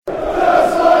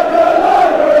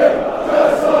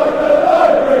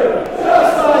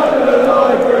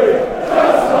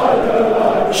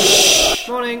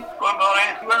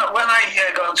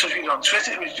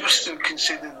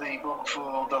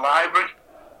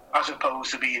as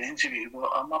opposed to being interviewed. But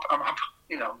I'm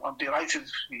delighted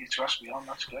for you to ask me on.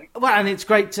 That's great. Well, and it's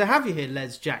great to have you here,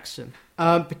 Les Jackson,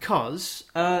 because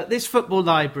this football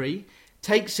library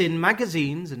takes in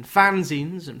magazines and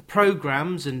fanzines and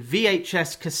programmes and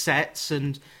VHS cassettes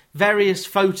and various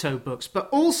photo books, but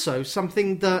also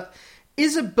something that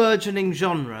is a burgeoning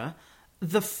genre,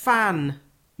 the fan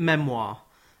memoir,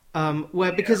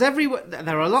 because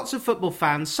there are lots of football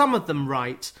fans, some of them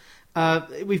write.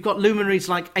 We've got luminaries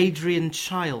like Adrian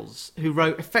Chiles, who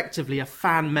wrote effectively a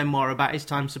fan memoir about his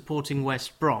time supporting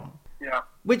West Brom,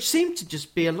 which seemed to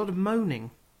just be a lot of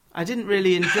moaning. I didn't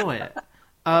really enjoy it.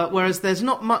 Whereas there's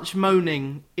not much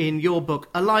moaning in your book,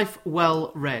 A Life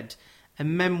Well Read, a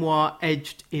memoir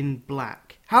edged in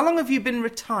black. How long have you been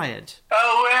retired?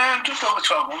 Just over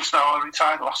 12 months now. I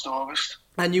retired last August.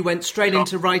 And you went straight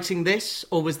into writing this,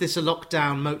 or was this a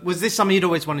lockdown? Was this something you'd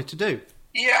always wanted to do?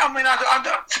 Yeah, I mean,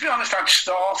 to be honest, I'd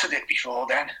started it before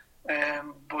then,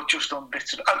 but just done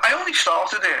bits of it. I only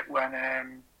started it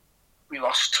when we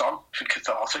lost Tom for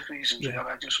cathartic reasons. Yeah.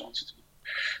 I just wanted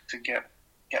to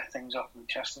get things off my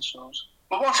chest, I suppose.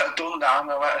 But once I'd done that,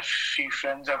 I let a few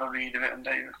friends have a read of it, and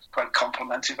they were quite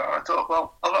complimentary about it. I thought,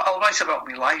 well, I'll write about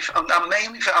my life. And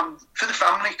mainly for the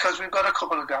family, because we've got a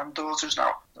couple of granddaughters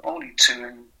now, only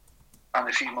 2 and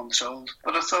a few months old.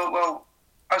 But I thought, well,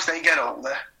 as they get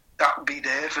older, that would be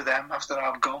there for them after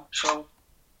I've gone. So,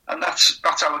 and that's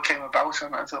how it came about.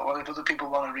 And I thought, well, if other people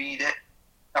want to read it,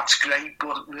 that's great.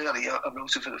 But really, I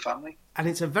wrote it for the family. And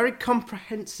it's a very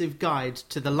comprehensive guide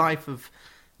to the life of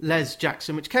Les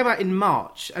Jackson, which came out in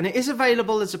March, and it is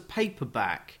available as a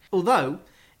paperback. Although,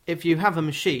 if you have a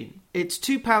machine, it's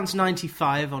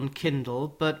 £2.95 on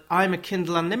Kindle, but I'm a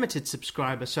Kindle Unlimited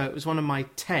subscriber, so it was one of my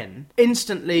 10.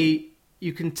 Instantly,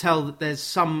 you can tell that there's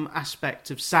some aspect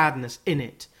of sadness in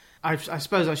it. I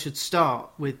suppose I should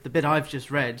start with the bit I've just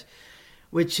read,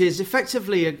 which is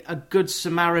effectively a good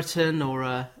Samaritan, or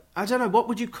I don't know, what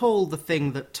would you call the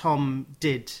thing that Tom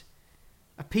did?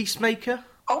 A peacemaker?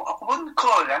 I wouldn't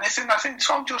call it anything. I think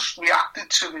Tom just reacted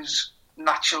to his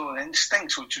natural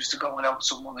instinct, which was to go and help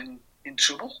someone in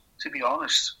trouble, to be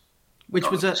honest. Which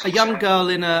was a young girl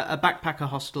in a backpacker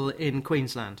hostel in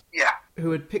Queensland. Yeah.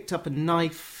 Who had picked up a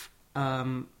knife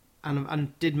and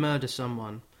did murder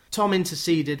someone. Tom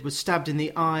interceded, was stabbed in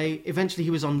the eye. Eventually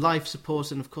he was on life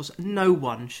support, and of course no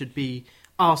one should be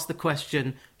asked the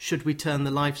question, should we turn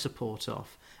the life support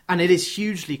off? And it is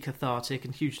hugely cathartic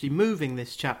and hugely moving,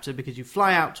 this chapter, because you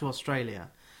fly out to Australia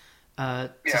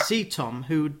to see Tom,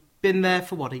 who'd been there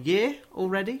for, a year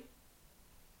already?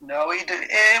 No, he did.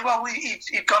 Well,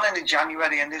 he'd gone in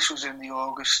January, and this was in the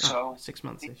August, so 6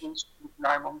 months-ish.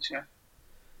 9 months, yeah.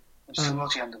 It was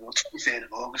towards the end of 23rd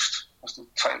of August. Was the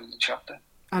title of the chapter.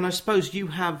 And I suppose you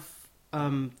have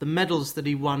the medals that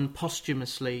he won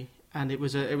posthumously, and it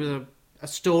was a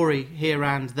story here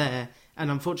and there, and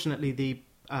unfortunately the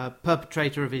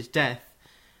perpetrator of his death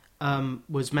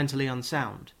was mentally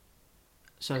unsound.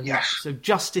 So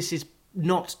justice is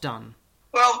not done.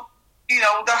 Well,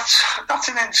 that's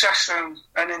an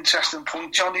interesting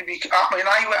point, Johnny.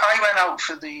 I went out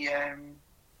for the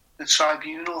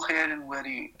tribunal hearing where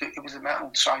it was a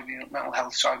mental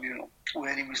health tribunal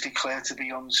where he was declared to be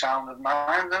unsound of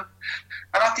mind. And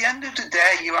at the end of the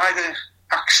day, you either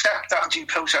accept that due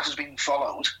process has been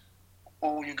followed,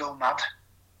 or you go mad.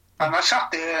 And I sat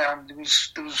there, and there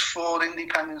was 4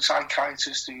 independent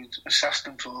psychiatrists who assessed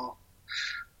him for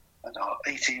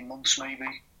 18 months maybe.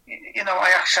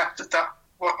 I accepted that.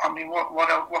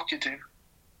 What you do?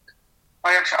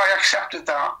 I accepted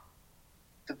that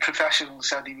the professional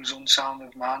said he was unsound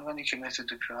of mind when he committed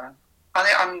the crime,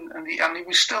 and he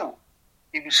was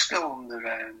still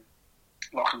under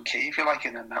lock and key, if you like,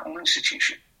 in a mental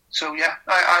institution. So yeah,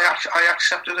 I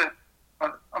accepted it.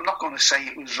 I'm not going to say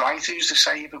it was right. Who's to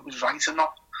say if it was right or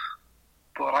not?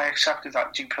 But I accepted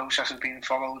that due process had been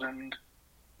followed, and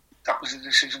that was the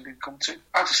decision we'd come to.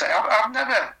 I have to say, I've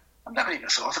never even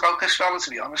thought about this fella, to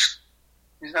be honest.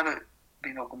 He's never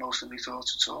been uppermost in my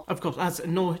thoughts at all. Of course,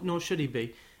 nor should he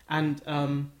be.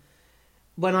 And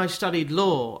when I studied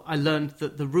law, I learned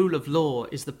that the rule of law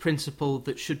is the principle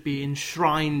that should be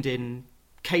enshrined in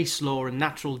case law and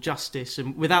natural justice.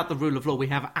 And without the rule of law, we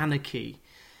have anarchy.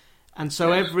 And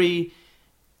so every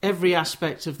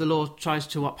aspect of the law tries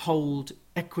to uphold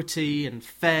equity and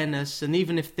fairness, and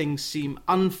even if things seem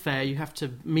unfair, you have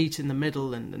to meet in the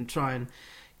middle and try and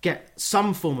get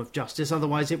some form of justice,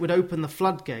 otherwise it would open the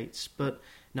floodgates. But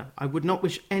no, I would not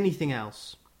wish anything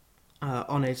else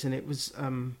on it, and it was...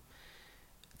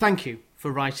 thank you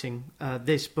for writing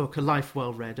this book, A Life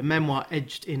Well Read, a memoir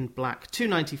edged in black,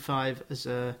 $2.95 as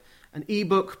an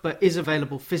ebook, but is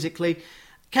available physically.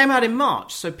 Came out in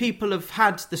March, so people have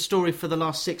had the story for the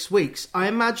last 6 weeks. I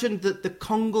imagine that the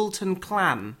Congleton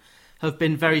clan have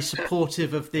been very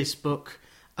supportive of this book.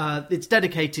 It's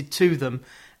dedicated to them.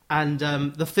 And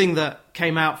the thing that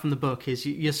came out from the book is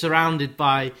you're surrounded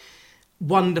by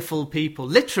wonderful people,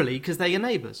 literally, because they're your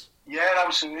neighbours. Yeah,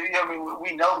 absolutely. I mean,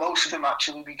 we know most of them,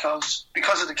 actually, because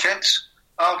of the kids.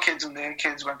 Our kids and their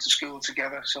kids went to school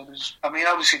together. So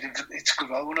obviously it's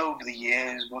grown over the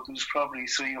years, but there's probably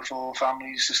 3 or 4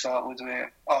 families to start with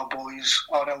where our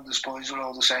eldest boys were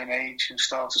all the same age and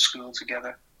started school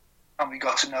together. And we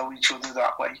got to know each other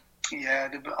that way. Yeah,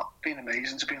 they've been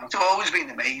amazing, to be honest. They've always been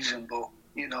amazing, but,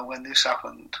 when this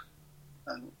happened,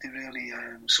 and they really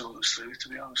saw us through, to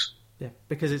be honest. Yeah,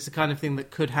 because it's the kind of thing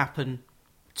that could happen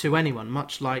to anyone,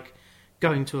 much like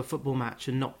going to a football match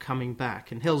and not coming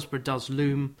back. And Hillsborough does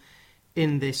loom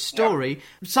in this story.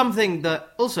 Yeah. Something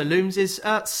that also looms is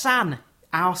San,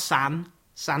 our San,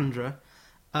 Sandra.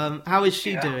 How is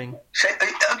she doing?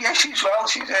 Yeah, she's well.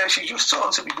 She's just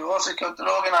talking to my daughter. They're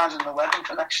organising the wedding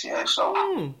for next year,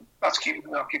 so that's keeping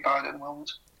her occupied at the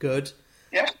moment. Good.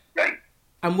 Yeah, great.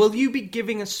 And will you be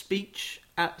giving a speech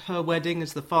at her wedding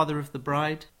as the father of the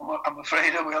bride? I'm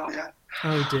afraid I will, yeah.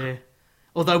 Oh, dear.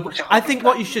 Although, I think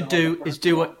what you should do is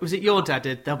do what... Was it your dad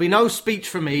did? There'll be no speech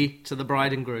from me to the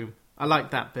bride and groom. I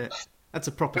like that bit. That's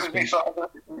a proper speech.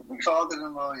 My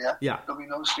father-in-law, yeah. Yeah. There'll be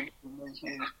no speech from me.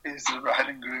 Here's the bride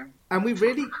and groom. And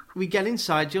we get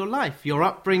inside your life, your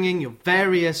upbringing, your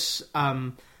various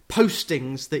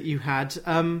postings that you had.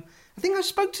 I think I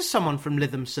spoke to someone from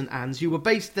Lytham St Anne's. You were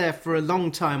based there for a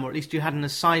long time, or at least you had an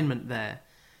assignment there.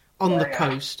 On the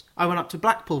coast. I went up to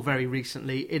Blackpool very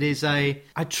recently.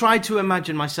 I tried to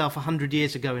imagine myself 100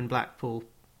 years ago in Blackpool,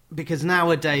 because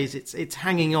nowadays it's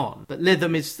hanging on. But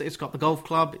Lytham it's got the golf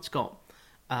club, it's got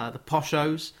the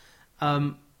poshos.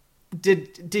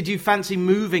 Did you fancy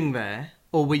moving there,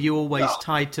 or were you always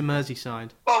tied to Merseyside?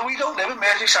 Well, we don't live in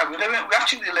Merseyside. We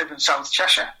actually live in South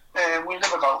Cheshire. We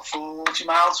live about 40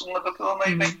 miles from Liverpool,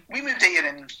 maybe. Mm-hmm. We moved here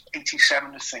in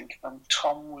 87, I think, and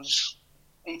Tom was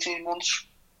 18 months.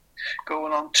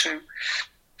 Going on 2.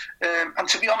 And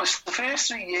to be honest, the first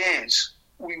 3 years,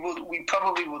 we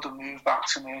probably would have moved back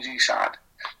to Merseyside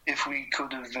if we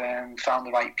could have found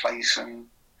the right place and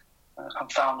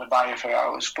found a buyer for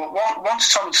ours. But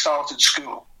once Tom had started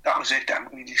school, that was it then.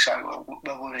 We decided, well,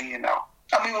 we're here now.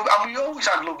 I mean, we always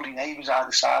had lovely neighbours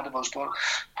either side of us, but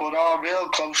our real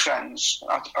close friends,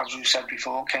 as we said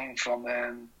before, came from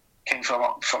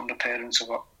the parents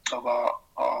of our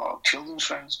children's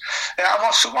friends.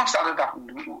 So once that had happened,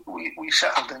 we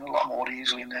settled in a lot more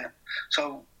easily in there.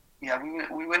 So yeah,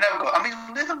 we were never good. I mean,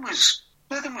 Lytham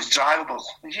was drivable.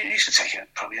 It used to take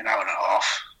probably an hour and a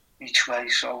half each way.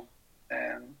 So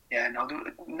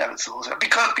never thought of it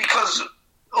because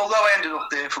although I ended up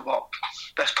there for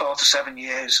best part of 7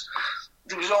 years,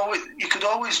 you could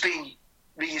always be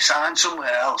reassigned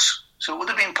somewhere else. So it would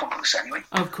have been pointless anyway.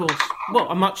 Of course.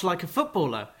 Well, much like a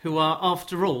footballer, who are,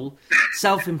 after all,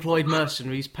 self-employed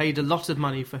mercenaries paid a lot of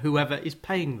money for whoever is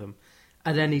paying them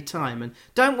at any time. And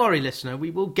don't worry, listener, we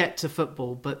will get to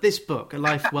football, but this book, A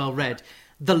Life Well Read,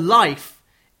 the life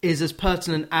is as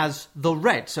pertinent as the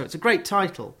read, so it's a great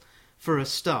title for a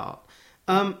start.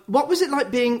 What was it like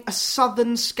being a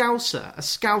southern Scouser, a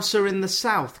Scouser in the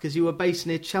south, because you were based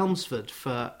near Chelmsford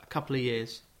for a couple of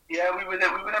years? Yeah, we were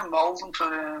in Malden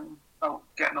for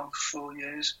getting on for 4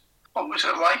 years. What was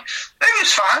it like? It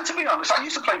was fine, to be honest. I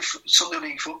used to play Sunday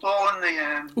League football in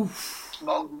the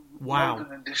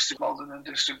Malden and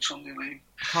District Sunday League.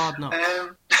 Hard knocks.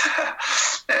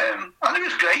 And it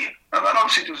was great. And then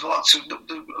obviously there was a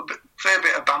fair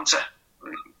bit of banter.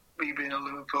 Me being a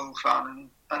Liverpool fan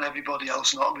and everybody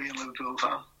else not being a Liverpool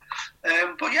fan.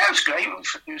 But yeah, it was great.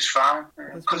 It was fine.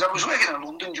 Because I was working in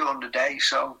London during the day,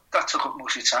 so that took up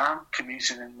much of the time,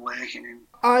 commuting and working.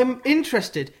 I'm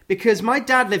interested because my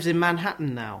dad lives in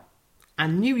Manhattan now,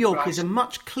 and New York is a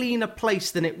much cleaner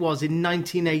place than it was in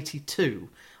 1982.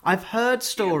 I've heard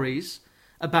stories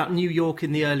about New York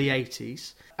in the early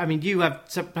 80s. I mean, you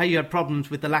had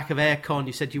problems with the lack of aircon.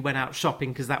 You said you went out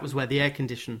shopping because that was where the air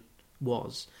condition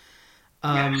was.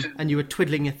 And you were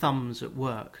twiddling your thumbs at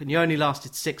work, and you only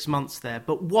lasted 6 months there.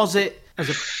 But was it as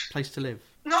a place to live?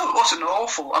 No, it wasn't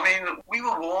awful. I mean, we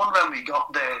were warned when we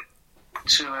got there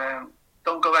to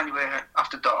don't go anywhere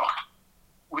after dark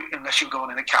unless you're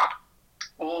going in a cab.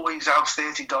 Always have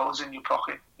 $30 in your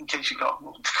pocket in case you got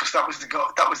mugged, because that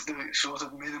was the sort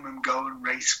of minimum going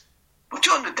rate. But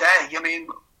during the day, I mean,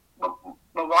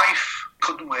 my wife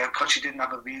couldn't work because she didn't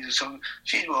have a visa, so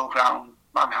she'd walk around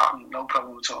Manhattan, no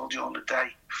problem at all during the day.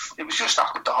 It was just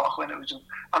after dark when it was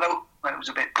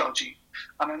a bit dodgy.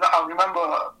 And I remember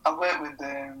I worked with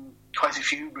quite a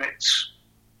few Brits,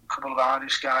 a couple of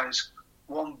Irish guys,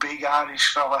 one big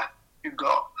Irish fella who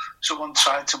someone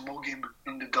tried to mug him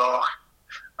in the dark,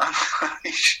 and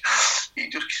he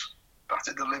just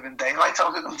battered the living daylight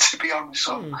out of them, to be honest.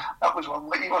 So that was one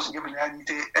way. He wasn't giving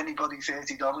anybody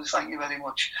 $30, thank you very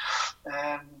much.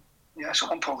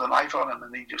 Someone pulled a knife on him,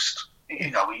 and he just, he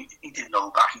didn't know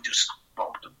back, he just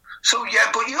robbed him. So yeah,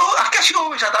 but I guess you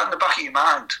always had that in the back of your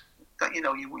mind, that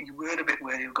you were a bit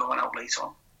wary of going out later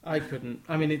on. I couldn't.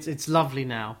 I mean, it's lovely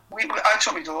now. I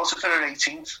took my daughter for her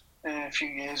 18th a few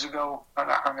years ago,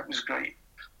 and it was great.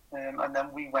 And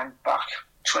then we went back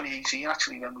 2018,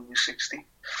 actually, when we were 60.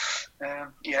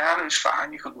 And it was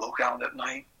fine. You could walk around at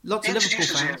night. Lots of Liverpool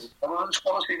fans.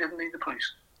 Policy didn't need the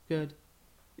police. Good.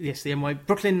 Yes, the NY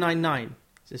Brooklyn Nine-Nine.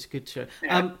 It's a good show.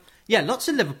 Yeah. Lots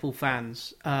of Liverpool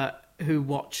fans who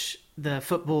watch the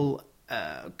football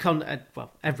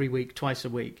every week, twice a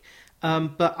week.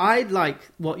 But I like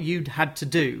what you'd had to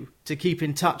do to keep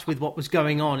in touch with what was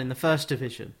going on in the First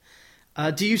Division.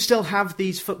 Do you still have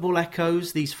these football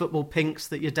echoes, these football pinks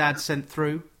that your dad sent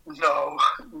through? No,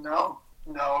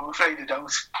 I'm afraid I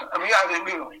don't. I mean,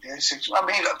 we only did 6. I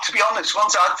mean, to be honest,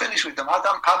 once I'd finished with them,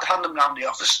 I'd hand them round the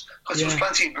office, because there was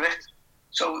plenty of Brit.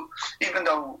 So even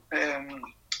though I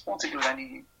don't think there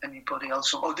was anybody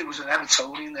else, there was an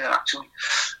Evertonian there actually.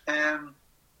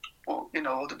 But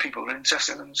other people were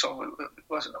interested in them, so it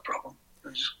wasn't a problem.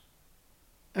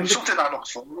 It was something I looked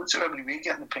forward to every week,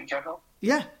 getting the pink echo.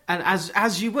 Yeah, and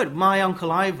as you would. My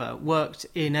Uncle Ivor worked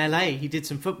in LA. He did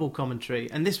some football commentary,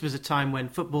 and this was a time when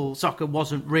soccer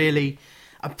wasn't really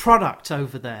a product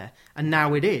over there, and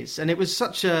now it is. And it was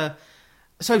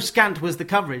so scant was the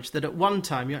coverage that at one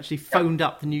time you actually phoned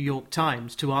up the New York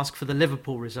Times to ask for the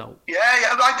Liverpool result. Yeah,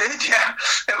 I did. Yeah,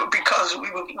 it was because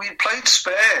we played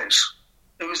Spurs.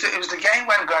 It was the game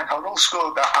when Glenn Hoddle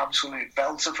scored that absolute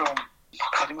belter from,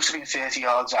 he must have been 30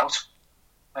 yards out.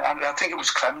 And I think it was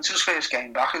Clemence's first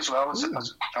game back as well as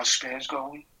Spurs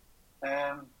goalie.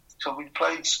 So we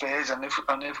played Spurs, and if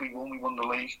we won the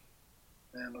league.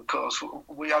 Of course, there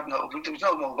was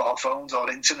no mobile phones or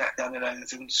internet then or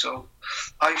anything. So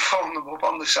I phoned them up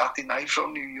on the Saturday night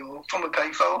from New York, from a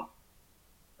payphone.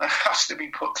 It has to be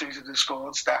put through to the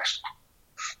sports desk.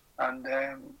 And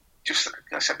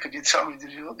I said, could you tell me the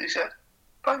result? He said,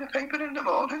 buy the paper in the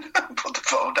morning and put the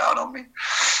phone down on me.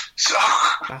 So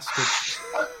I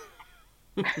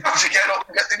had to get up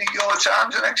and get the New York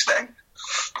Times the next day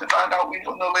to find out we'd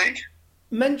won the league.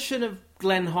 Mention of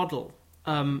Glenn Hoddle.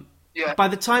 By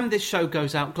the time this show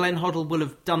goes out, Glenn Hoddle will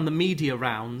have done the media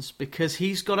rounds because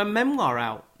he's got a memoir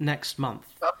out next month.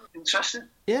 That's interesting.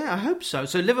 Yeah, I hope so.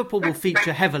 So Liverpool will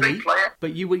feature heavily,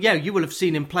 but you will have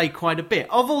seen him play quite a bit.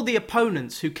 Of all the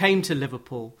opponents who came to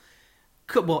Liverpool,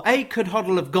 could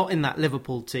Hoddle have got in that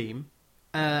Liverpool team?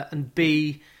 And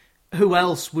B, who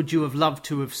else would you have loved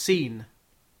to have seen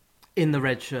in the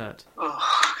red shirt?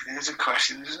 Oh, there's a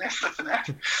question, isn't it? Flipping out.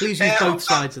 Please use both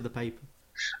sides of the paper.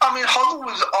 I mean, Hoddle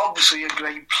was obviously a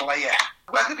great player.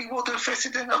 Whether he would have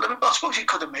fitted in at Liverpool, I suppose he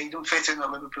could have made him fit in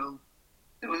at Liverpool.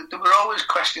 There were always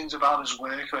questions about his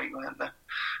work rate, weren't there?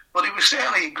 But he was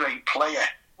certainly a great player.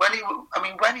 When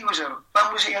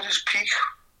was he at his peak?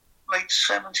 Late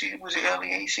 70s, was it early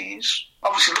 80s?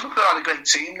 Obviously, Liverpool had a great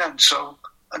team then,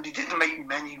 and he didn't make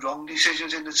many wrong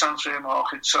decisions in the transfer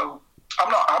market. So I'm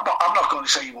not going to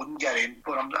say he wouldn't get in,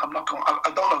 but I'm not going.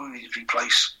 I don't know who he'd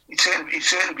replace. It'd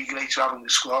certainly be great to have in the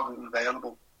squad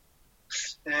available.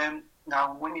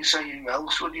 Now, when you say who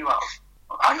else would you have?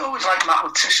 I always liked Matt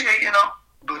Le Tissier,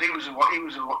 but he was a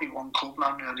one club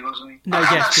man, really, wasn't he? No,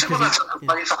 yes, similar to the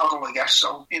players at Hoddle, I guess.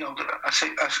 So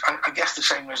I guess the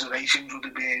same reservations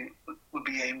would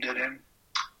be aimed at him.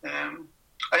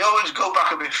 I always go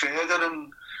back a bit further,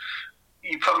 and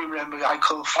you probably remember a guy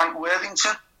called Frank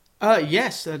Worthington.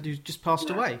 Yes, who just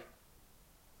passed away.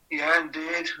 Yeah,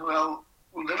 indeed. Well,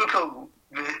 Liverpool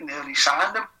nearly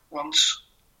signed him once.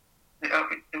 It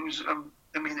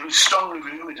was strongly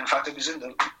rumoured. In fact, it was in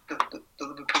the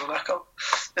Liverpool Echo,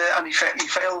 and he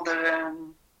failed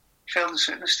the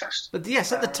fitness test. But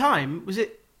yes, at the time, was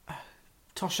it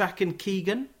Toshak and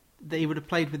Keegan that he would have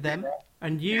played with them? Yeah.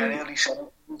 And you, early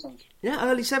 70s. Yeah,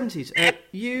 early 70s.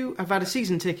 You have had a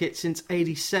season ticket since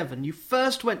 '87. You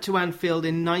first went to Anfield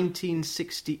in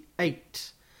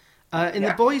 1968 in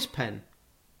the Boys' Pen.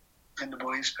 In the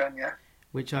Boys' Pen, yeah.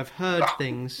 Which I've heard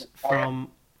things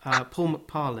from Paul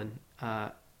McParlin,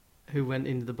 who went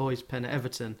into the Boys' Pen at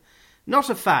Everton. Not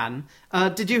a fan.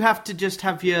 Did you have to just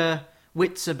have your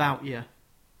wits about you?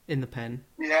 in the pen.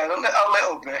 Yeah, a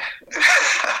little bit.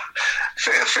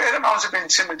 Fair amount of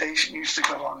intimidation used to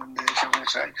go on in there, shall we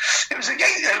say.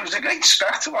 It was a great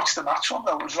spec to watch the match on,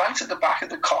 though. It was right at the back of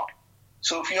the Kop.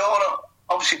 So if you're...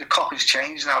 Obviously, the Kop has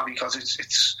changed now because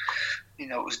it's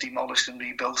it was demolished and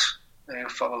rebuilt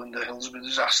following the Hillsborough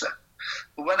disaster.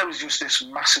 But when it was just this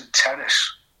massive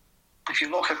terrace, if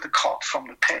you look at the Kop from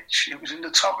the pitch, it was in the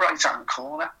top right-hand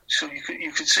corner, so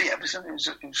you could see everything. It was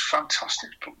fantastic.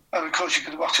 And of course, you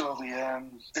could watch all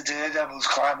the daredevils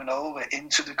climbing over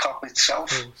into the Kop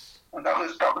itself, and that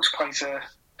was quite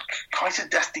a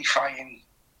death-defying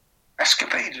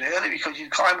escapade, really, because you'd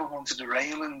climb up onto the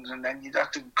railings and then you'd have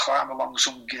to climb along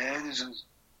some girders, and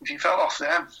if you fell off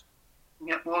them,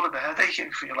 you'd get more of a headache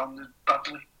if you landed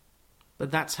badly.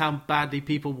 But that's how badly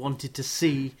people wanted to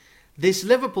see this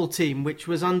Liverpool team, which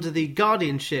was under the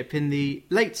guardianship in the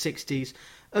late 60s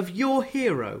of your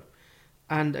hero,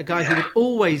 and a guy who would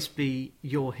always be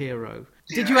your hero.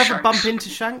 Did you ever bump into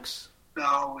Shanks?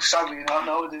 No, sadly not.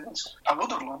 No, I didn't. I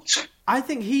would have loved to. I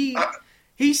think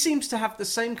he seems to have the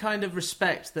same kind of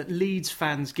respect that Leeds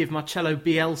fans give Marcelo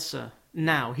Bielsa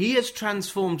now. He has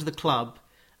transformed the club,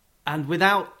 and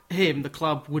without him, the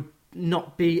club would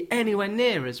not be anywhere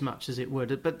near as much as it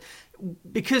would. But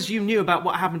because you knew about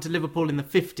what happened to Liverpool in the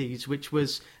 50s, which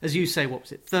was, as you say, what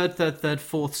was it, third,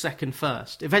 fourth, second,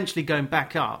 first, eventually going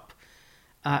back up,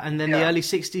 and then the early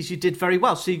 60s you did very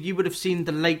well. So you would have seen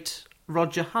the late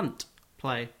Roger Hunt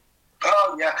play.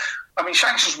 Oh, yeah. I mean,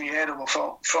 Shanks was my hero.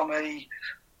 From a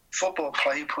football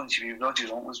player point of view, Roger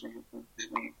Hunt was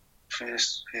my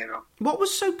first hero. What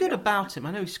was so good about him?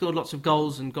 I know he scored lots of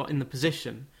goals and got in the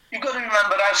position. You've got to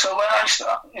remember that. So when I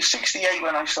started, in '68,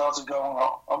 when I started going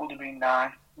on, I would have been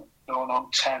 9, going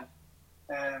on 10.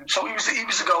 So he was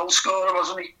the goal scorer,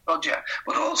 wasn't he, Roger?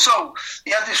 But also,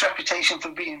 he had this reputation for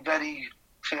being very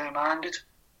fair-minded.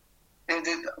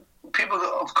 People,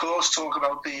 of course, talk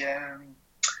about the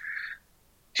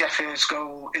Geoff Hurst's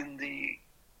goal in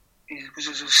was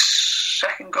his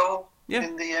second goal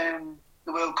in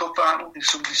the World Cup final.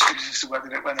 There's some disputes as to whether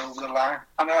it went over the line.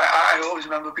 And I always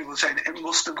remember people saying it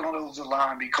must have gone over the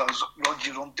line because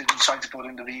Roger Hunt didn't try to put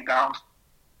in the rebound.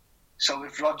 So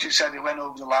if Roger said it went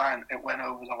over the line, it went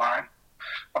over the line.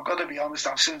 I've got to be honest,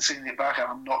 I've since seen it back and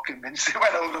I'm not convinced it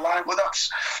went over the line, but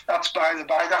that's by the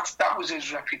by. That was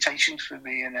his reputation for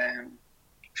being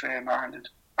fair-minded.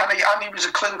 And he was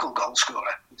a clinical goal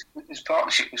scorer. His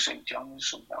partnership with St John was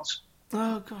something else.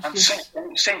 Oh, gosh, and yes.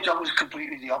 St John was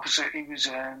completely the opposite. He was,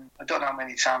 I don't know how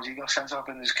many times he got sent off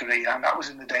in his career, and that was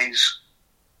in the days,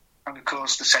 and of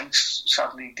course the Saints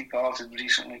sadly departed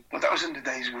recently, but that was in the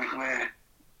days where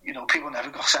people never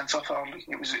got sent off hardly.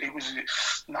 It was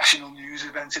a national news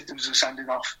event if there was a sending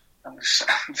off, and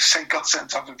the Saint got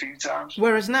sent off a few times.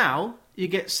 Whereas now, you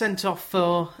get sent off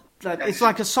for... It's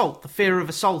like assault. The fear of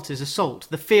assault is assault.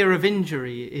 The fear of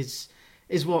injury is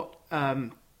what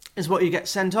you get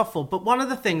sent off for. But one of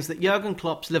the things that Jurgen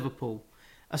Klopp's Liverpool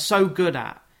are so good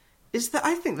at is that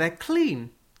I think they're clean.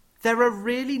 They're a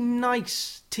really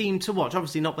nice team to watch.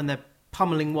 Obviously not when they're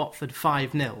pummeling Watford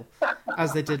 5-0,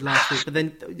 as they did last week. But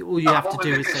then all you have to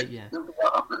do is say,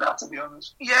 to be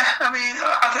honest. Yeah, I mean,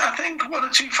 I think one or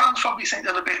two fans probably think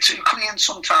they're a bit too clean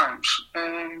sometimes.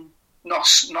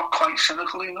 Not quite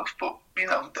cynical enough, but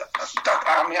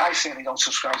I mean, I certainly don't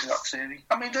subscribe to that theory.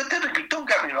 I mean, don't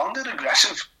get me wrong, they're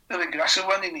aggressive. They're aggressive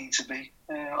when they need to be.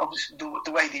 Obviously,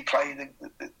 the way they play,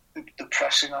 the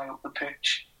pressing up the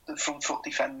pitch, the front foot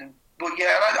defending. But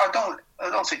yeah, I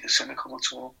don't think they're cynical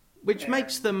at all. Which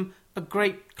makes them a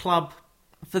great club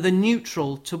for the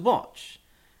neutral to watch,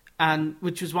 and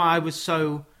which was why I was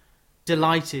so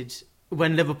delighted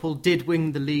when Liverpool did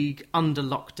win the league under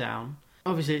lockdown.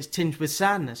 Obviously, it's tinged with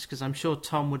sadness because I'm sure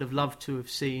Tom would have loved to have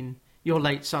seen, your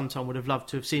late son Tom would have loved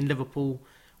to have seen Liverpool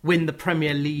win the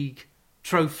Premier League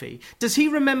trophy. Does he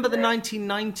remember the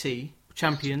 1990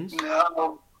 champions?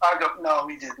 No, I don't know.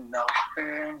 He didn't know.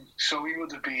 So he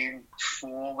would have been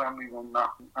 4 when we won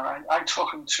that. And I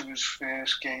took him to his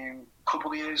first game a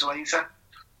couple of years later,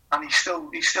 and he still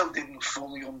didn't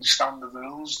fully understand the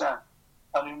rules then.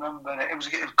 I remember it was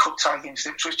a cup tie against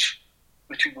Ipswich,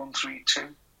 which we won 3-2.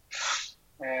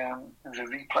 It was a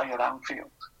replay at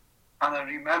Anfield, and I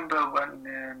remember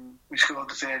when we scored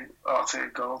the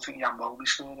third goal. I think Jan Molby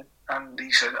scored it, and he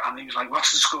was like,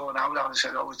 "What's the score now?" And I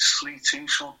said, "Oh, it's 3-2,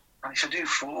 son." And he said, "Do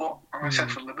 4?" And I said,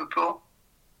 "For Liverpool."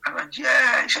 I went,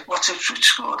 "Yeah." He said, "What's Ipswich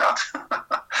scored at?"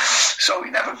 So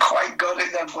he never quite got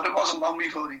it then, but it wasn't long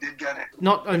before he did get it.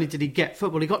 Not only did he get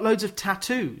football, he got loads of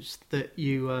tattoos that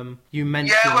you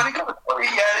mentioned. Yeah, well,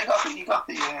 he got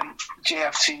the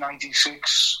JFT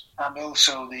 96, and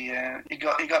also he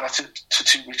got a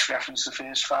tattoo which referenced the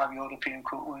first 5 European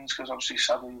Cup wins, because obviously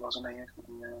sadly he wasn't here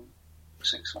in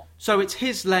 6. So it's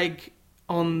his leg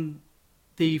on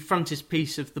the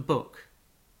frontispiece of the book.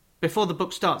 Before the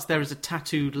book starts, there is a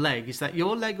tattooed leg. Is that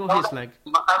your leg or his leg?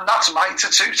 And that's my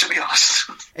tattoo, to be honest.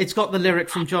 It's got the lyric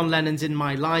from John Lennon's "In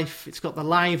My Life." It's got the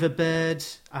liver bird,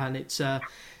 and it's a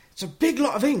big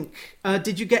lot of ink.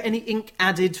 Did you get any ink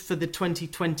added for the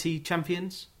 2020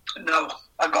 champions? No,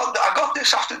 I got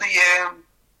this after the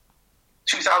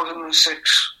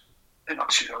 2006. Not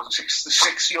 2006, the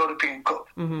 6th European Cup.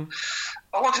 Mm-hmm.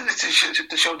 I wanted it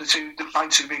to show my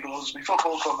two big loves, my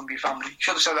football club and my family.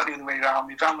 Should have said that the other way around,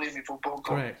 my family and my football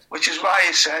club. Correct. Which is why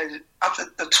it said at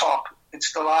the top,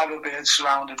 it's the liver bird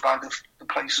surrounded by the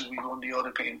places we won the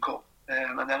European Cup.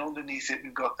 And then underneath it,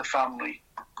 we've got the family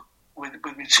with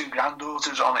my 2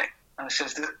 granddaughters on it. And it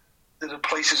says that the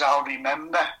places I'll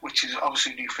remember, which is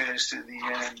obviously refers to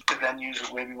the venues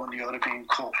of where we won the European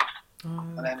Cup.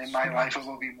 And then in my life it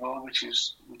will be more, which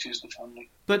is the family.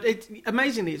 But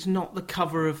amazingly, it's not the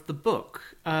cover of the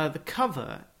book. The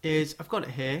cover is, I've got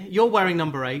it here. You're wearing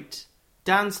number 8.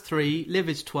 Dan's 3. Liv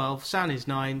is 12. San is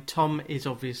 9. Tom is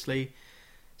obviously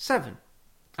 7.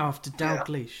 After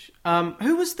Dalglish.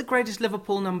 Who was the greatest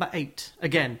Liverpool number 8?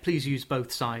 Again, please use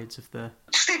both sides of the...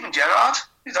 Steven Gerrard.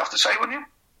 You'd have to say, wouldn't you?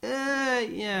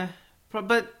 Yeah.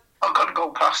 But I've got to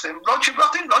go past him. I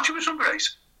think Roger was number 8.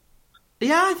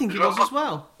 Yeah, I think he was as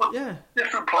well. Yeah,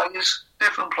 different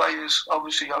players.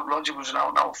 Obviously, Roger was an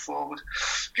out-and-out forward.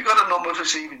 If you've got a number for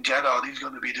Steven Gerrard, he's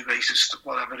going to be the greatest,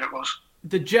 whatever it was.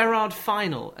 The Gerrard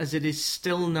final, as it is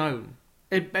still known,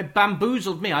 it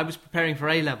bamboozled me. I was preparing for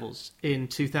A-levels in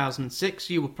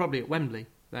 2006. You were probably at Wembley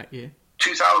that year.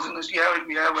 2000,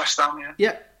 yeah, West Ham, yeah.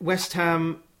 Yeah, West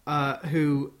Ham,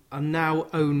 who are now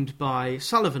owned by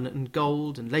Sullivan and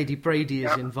Gold, and Lady Brady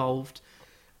is involved.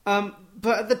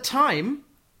 But at the time,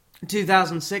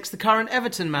 2006, the current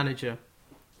Everton manager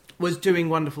was doing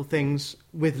wonderful things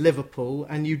with Liverpool,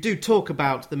 and you do talk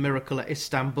about the miracle at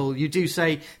Istanbul. You do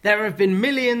say there have been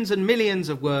millions and millions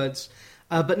of words,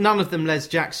 but none of them, Les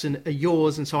Jackson, are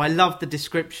yours. And so I love the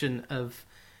description of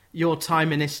your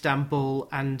time in Istanbul.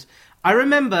 And I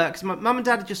remember, because my mum and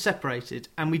dad had just separated,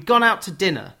 and we'd gone out to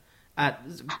dinner at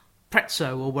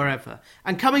Prezzo or wherever,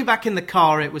 and coming back in the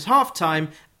car, it was half-time,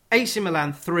 AC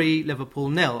Milan 3,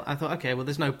 Liverpool 0. I thought, okay, well,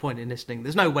 there's no point in listening.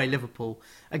 There's no way Liverpool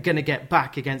are going to get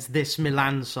back against this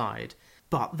Milan side.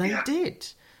 But they did,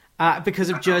 because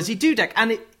of Jerzy Dudek.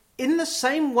 And in the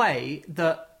same way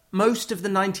that most of the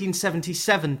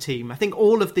 1977 team, I think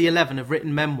all of the 11 have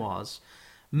written memoirs,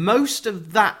 most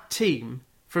of that team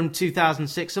from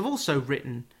 2006 have also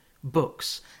written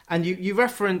books. And you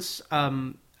reference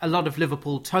a lot of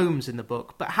Liverpool tomes in the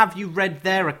book, but have you read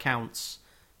their accounts,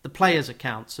 the players'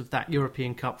 accounts of that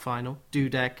European Cup final,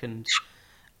 Dudek and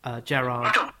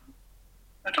Gerrard?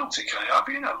 I don't think I have,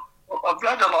 you know. I've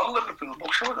read a lot of Liverpool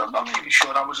books, I'm not even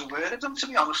sure I was aware of them, to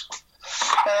be honest.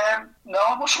 No,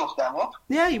 I must look them up.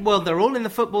 Yeah, well, they're all in the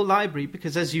football library,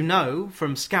 because as you know,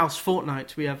 from Scouse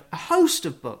Fortnight, we have a host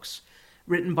of books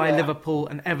written by Liverpool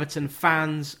and Everton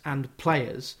fans and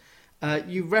players.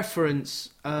 You reference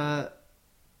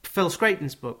Phil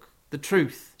Scraton's book, The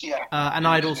Truth. Yeah. And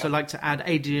I'd also like to add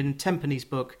Adrian Tempany's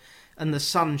book, And the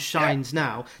Sun Shines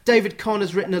Now. David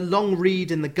Connor's written a long read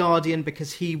in The Guardian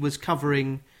because he was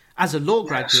covering, as a law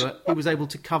graduate, he was able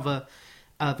to cover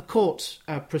the court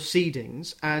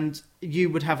proceedings, and you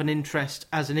would have an interest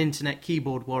as an internet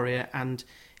keyboard warrior and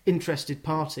interested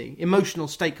party, emotional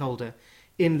stakeholder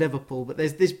in Liverpool. But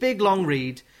there's this big long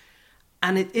read,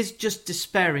 and it is just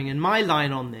despairing. And my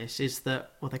line on this is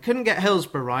that, well, they couldn't get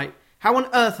Hillsborough right. How on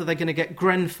earth are they going to get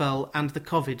Grenfell and the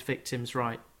COVID victims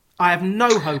right? I have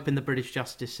no hope in the British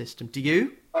justice system. Do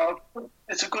you?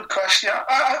 It's a good question.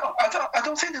 I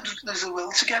don't think there's a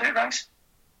will to get it right.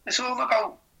 It's all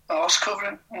about arse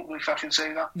covering, if I can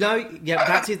say that. No, yeah,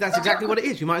 that's exactly what it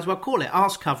is. You might as well call it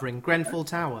arse covering, Grenfell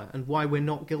Tower, and why we're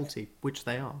not guilty, which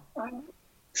they are.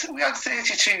 We had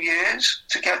 32 years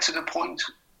to get to the point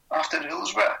after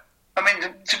Hillsborough. I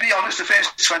mean, to be honest, the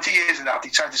first 20 years of that, they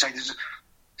tried to say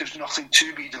there's nothing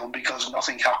to be done because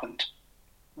nothing happened,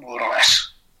 more or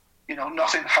less. You know,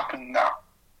 nothing happened that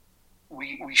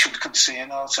we should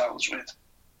concern ourselves with.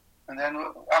 And then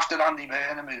after Andy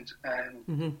Burnham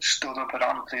had stood up at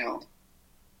Anfield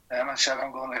and said,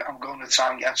 I'm going to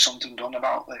try and get something done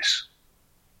about this.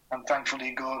 And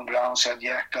thankfully Gordon Brown said,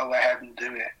 yeah, go ahead and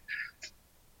do it.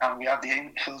 And we had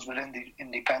the Hillsborough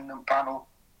Independent panel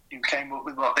who came up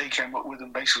with what they came up with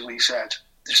and basically said,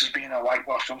 this has been a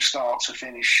whitewash from start to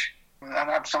finish. And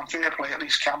I'm fair play, at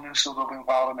least Cameron stood up in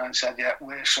Parliament and said, yeah,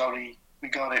 we're sorry, we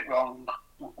got it wrong,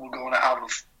 we're going to have an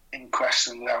inquest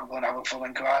and we're going to have a full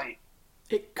inquiry.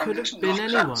 It could have been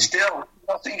anyone. Still,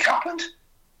 nothing happened.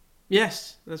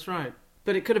 Yes, that's right.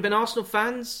 But it could have been Arsenal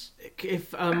fans.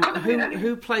 If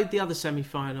who played the other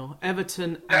semi-final?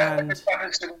 Everton and...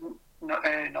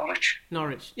 Norwich.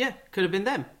 Norwich, yeah, could have been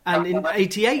them. And in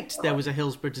 '88 there was a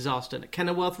Hillsborough disaster, and at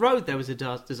Kenilworth Road there was a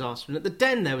disaster, and at the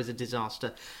Den there was a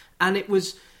disaster. And it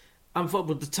was,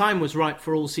 unfortunately, the time was right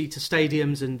for all-seater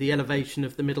stadiums and the elevation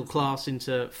of the middle class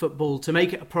into football to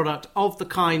make it a product of the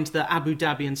kind that Abu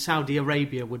Dhabi and Saudi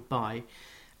Arabia would buy,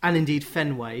 and indeed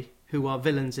Fenway, who are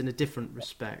villains in a different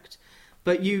respect.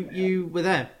 But you were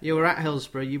there. You were at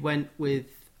Hillsborough. You went with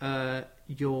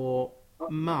your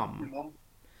mum.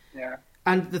 Yeah.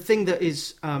 And the thing that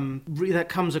is that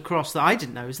comes across that I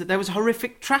didn't know is that there was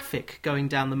horrific traffic going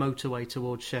down the motorway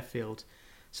towards Sheffield.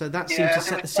 So that seemed to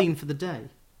set the scene for the day.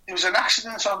 There was an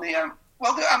accident on the...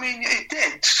 it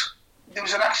did. There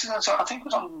was an accident, I think it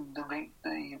was on the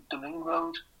Ring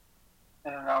Road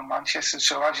around Manchester.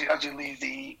 So as you leave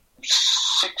the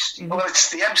 60... Well, it's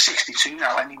the M62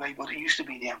 now anyway, but it used to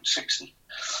be the M60.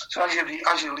 So as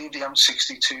you leave the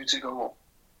M62 to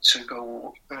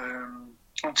go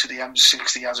onto the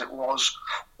M60 as it was,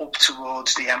 up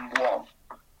towards the M1,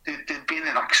 there'd been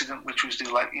an accident which was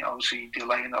delaying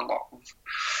a lot of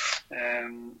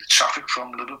traffic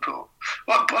from Liverpool.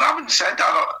 But having said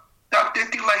that did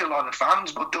delay a lot of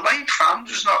fans, but delayed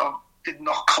fans did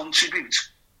not contribute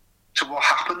to what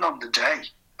happened on the day.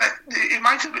 It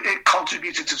might have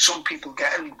contributed to some people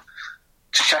getting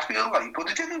to Sheffield late, but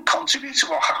it didn't contribute to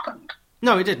what happened.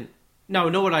 No, it didn't. No,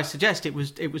 nor would I suggest. It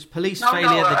was police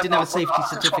failure. They didn't have a safety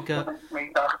certificate.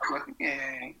 Make that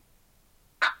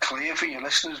clear for your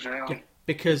listeners, really. Yeah,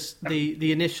 because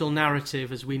the initial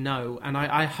narrative, as we know, and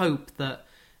I hope that,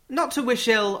 not to wish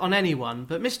ill on anyone,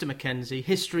 but Mr. Mackenzie,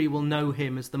 history will know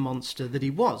him as the monster that he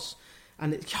was.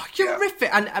 And it's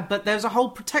horrific. But there's a whole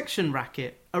protection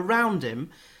racket around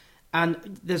him,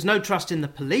 and there's no trust in the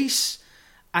police.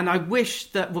 And I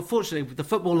wish that, well, fortunately, the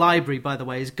Football Library, by the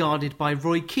way, is guarded by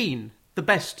Roy Keane, the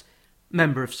best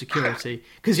member of security.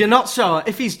 Because you're not sure,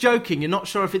 if he's joking, you're not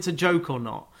sure if it's a joke or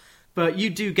not. But you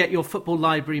do get your Football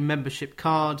Library membership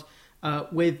card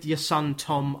with your son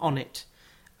Tom on it.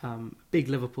 Big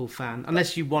Liverpool fan.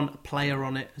 Unless you want a player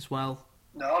on it as well.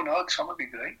 No, Tom would be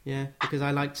great. Yeah, because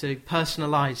I like to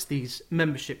personalise these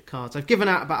membership cards. I've given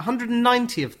out about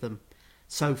 190 of them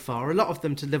so far. A lot of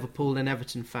them to Liverpool and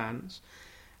Everton fans.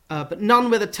 But none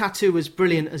with a tattoo as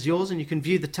brilliant as yours, and you can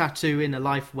view the tattoo in A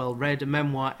Life Well Read, a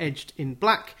memoir edged in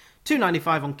black,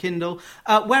 $2.95 on Kindle.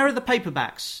 Where are the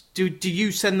paperbacks? Do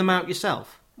you send them out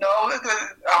yourself? No,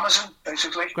 Amazon,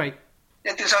 basically. Great.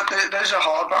 Yeah, there's a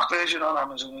hardback version on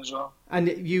Amazon as well. And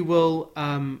you will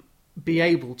be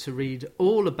able to read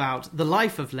all about the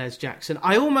life of Les Jackson.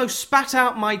 I almost spat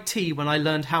out my tea when I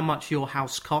learned how much your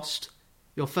house cost,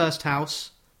 your first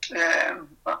house.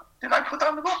 Did I put that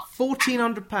in the book?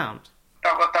 £1,400.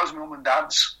 That was Mum and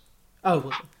Dad's. Oh,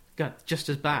 well, God, just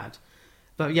as bad.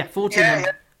 But yeah, 14.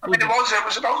 Yeah. I mean, it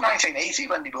was about 1980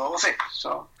 when they bought it.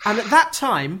 So. And at that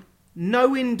time,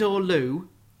 no indoor loo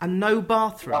and no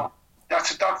bathroom. Well,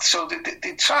 that's so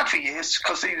they tried for years,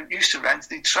 because they used to rent.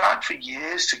 They tried for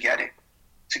years to get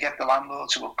the landlord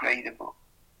to upgrade it, but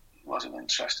he wasn't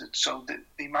interested. So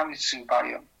they managed to buy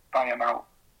him out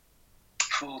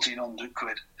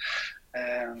 £1,400.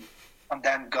 And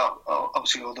then got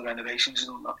obviously all the renovations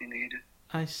and all that they needed.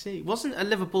 I see. Wasn't a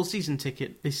Liverpool season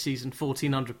ticket this season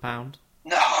 £1,400?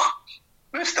 No,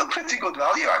 but it's still pretty good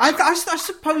value. Actually. I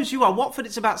suppose you are. Watford,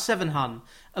 it's about £700.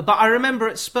 But I remember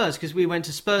at Spurs, because we went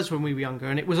to Spurs when we were younger,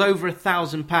 and it was over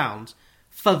 £1,000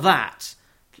 for that,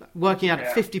 working out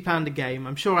at £50 a game.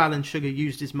 I'm sure Alan Sugar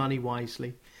used his money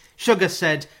wisely. Sugar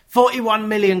said 41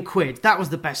 million quid. That was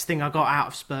the best thing I got out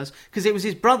of Spurs, because it was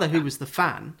his brother who was the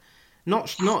fan.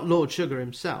 Not Lord Sugar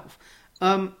himself.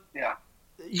 You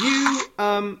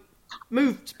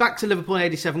moved back to Liverpool in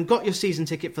 87, got your season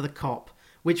ticket for the Kop,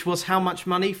 which was how much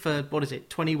money for,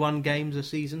 21 games a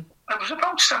season? It was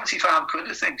about 75 quid,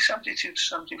 I think. 72 to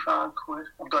 75 quid.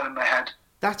 I've got it in my head.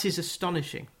 That is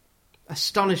astonishing.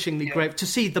 Astonishingly great. To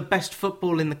see the best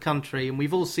football in the country, and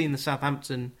we've all seen the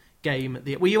Southampton game.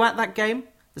 Were you at that game?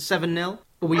 The 7-0?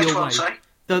 Or were you away?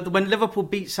 When Liverpool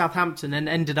beat Southampton and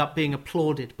ended up being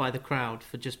applauded by the crowd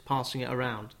for just passing it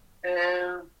around.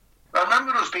 I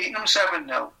remember us beating them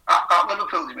 7-0 at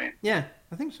Liverpool, you mean? Yeah,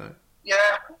 I think so. Yeah,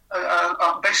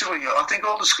 basically, I think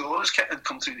all the scorers had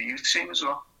come through the youth team as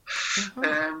well. Mm-hmm.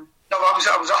 No,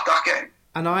 I was at that game.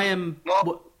 And I am...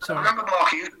 Sorry. I remember Mark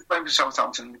Hughes playing for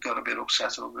Southampton and got a bit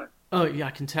upset over it. Oh, yeah,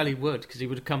 I can tell he would, because he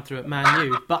would have come through at Man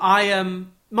U. But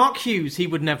Mark Hughes, he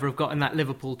would never have got in that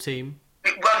Liverpool team.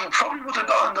 Well, he probably would have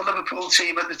got in the Liverpool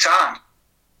team at the time.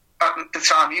 At the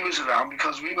time he was around,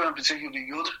 because we weren't particularly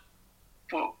good.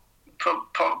 But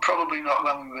probably not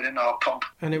when we were in our pomp.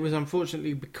 And it was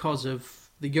unfortunately because of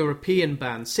the European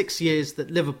ban. 6 years that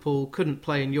Liverpool couldn't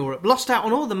play in Europe. Lost out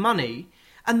on all the money,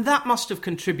 and that must have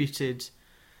contributed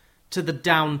to the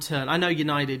downturn. I know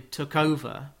United took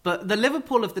over, but the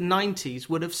Liverpool of the 90s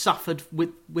would have suffered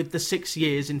with the 6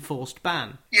 years enforced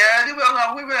ban. Yeah,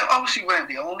 well, no, we obviously weren't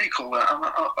the only club,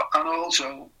 and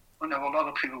also, you know, a lot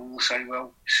of people will say,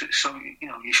 well, so you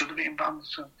know, you should have been banned,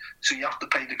 so you have to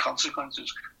pay the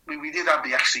consequences. I mean, we did have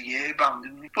the extra year ban,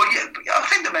 didn't we? But yeah, I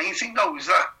think the main thing though is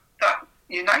that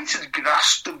United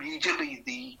grasped immediately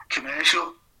the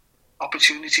commercial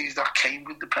opportunities that came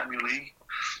with the Premier League.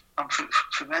 And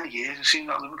for many years, it seemed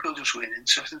that Liverpool just weren't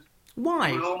interested.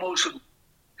 Why? We were almost,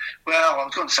 well, I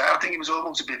was going to say, I think it was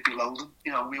almost a bit below them.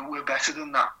 You know, we were better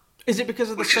than that. Is it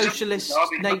because of the socialist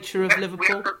nature of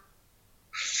Liverpool?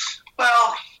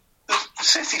 Well, the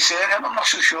city certainly, I'm not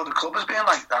so sure the club has been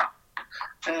like that.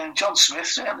 John Smith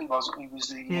certainly wasn't. He was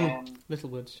the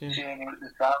Littlewoods, yeah. At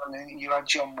the time, and then you had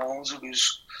John Moores, who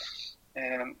was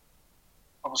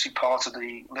obviously part of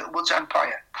the Littlewoods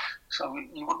Empire. So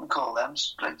you wouldn't call them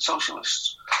great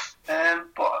socialists.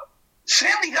 But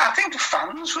certainly, I think the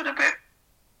fans were a bit.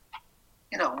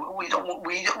 You know, we don't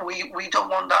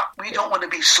want that. We don't want to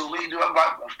be sullied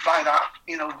by that.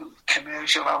 You know,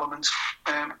 commercial element.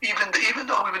 Even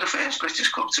though we were the first British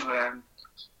club to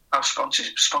have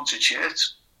sponsored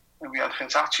shirts, and we had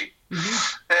Hitachi.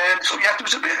 Mm-hmm. So yeah, there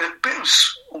was a bit of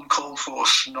uncalled for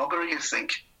snobbery, I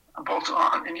think.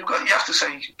 And you have to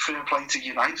say fair play to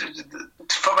United.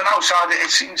 From an outsider, it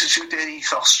seemed to suit their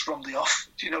ethos from the off.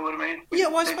 Do you know what I mean? Yeah,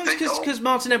 well, I suppose because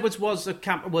Martin Edwards was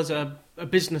a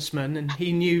businessman, and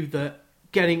he knew that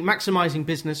maximising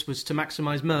business was to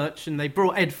maximise merch, and they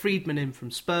brought Ed Friedman in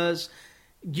from Spurs,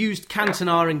 used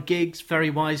Cantona and Giggs very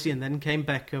wisely, and then came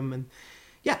Beckham,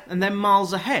 and then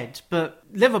miles ahead. But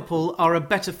Liverpool are a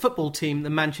better football team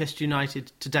than Manchester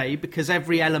United today, because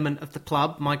every element of the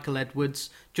club, Michael Edwards,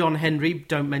 John Henry,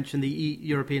 don't mention the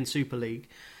European Super League,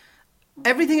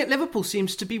 everything at Liverpool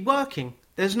seems to be working.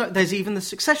 There's even the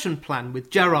succession plan with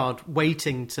Gerrard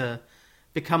waiting to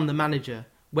become the manager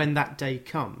when that day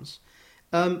comes.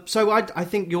 So I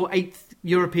think your 8th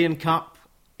European Cup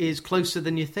is closer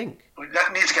than you think. We need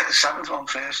to get the 7th one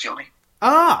first, Johnny.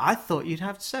 I thought you'd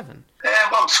have 7.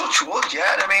 Well, touch wood,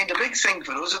 yeah. I mean, the big thing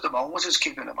for us at the moment is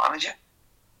keeping the manager.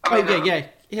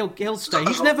 He'll stay.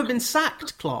 He's never been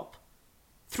sacked, Klopp.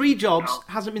 3 jobs,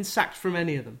 hasn't been sacked from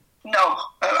any of them. No,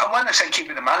 and when I say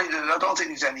keeping the manager, I don't think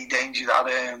there's any danger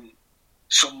that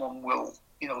someone will,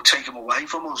 take him away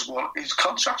from us. Well, his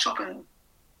contract's up in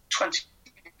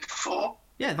 24.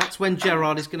 Yeah, that's when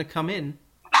Gerrard is going to come in.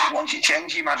 Once you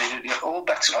change your manager, you're all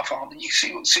better off, aren't you? You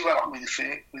see what happened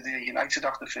with the United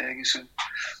after Ferguson.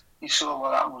 You saw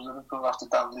what happened with Liverpool after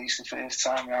Dalglish the first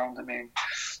time round. I mean,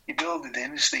 you build a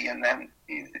dynasty, and then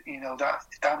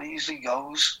that easily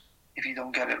goes if you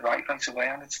don't get it right away,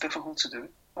 and it's difficult to do.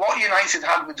 What United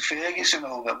had with Ferguson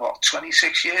over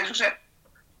 26 years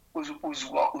was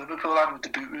what Liverpool had with the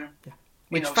boot room. Yeah.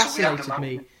 Which fascinated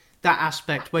me, that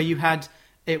aspect where you had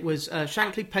it was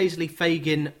Shankly, Paisley,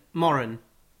 Fagin, Moran.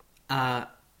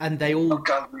 And they all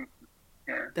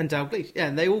and Dalglish,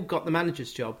 and they all got the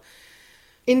manager's job.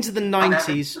 Into the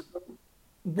 90s,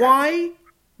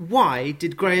 why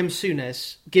did Graham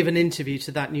Souness give an interview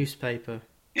to that newspaper?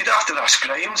 You'd have to ask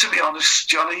Graham, to be honest,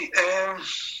 Johnny.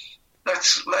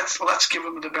 Let's give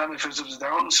him the benefit of the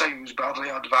doubt and say he was badly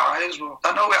advised. Well,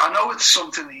 I know it's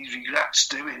something he regrets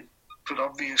doing for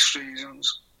obvious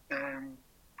reasons,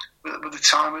 but the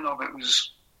timing of it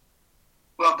was.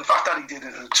 Well, the fact that he did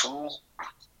it at all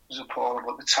was appalling,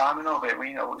 but the timing of it, it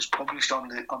was published on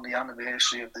the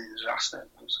anniversary of the disaster.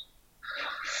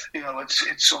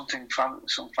 It's something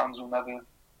some fans will never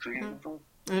forgive him for.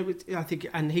 I think,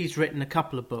 and he's written a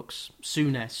couple of books,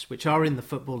 Souness, which are in the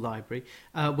Football Library,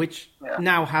 which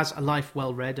now has A Life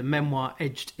Well Read, a memoir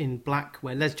edged in black,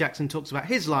 where Les Jackson talks about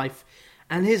his life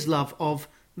and his love of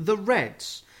the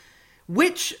Reds.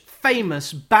 Which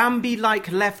famous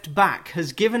Bambi-like left back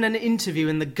has given an interview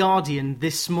in The Guardian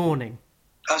this morning?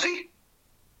 Has he?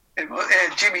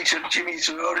 Jimmy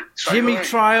Traore. Jimmy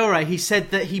Traore. He said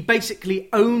that he basically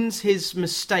owns his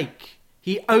mistake.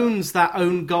 He owns that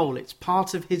own goal. It's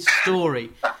part of his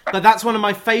story. But that's one of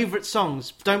my favourite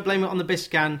songs. Don't blame it on the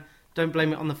Biscan. Don't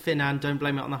blame it on the Finan. Don't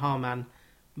blame it on the Harman.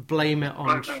 Blame it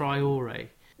on Traore.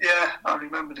 Yeah, I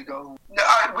remember the goal.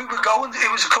 We were going.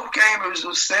 It was a cup game. It was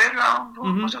the third round.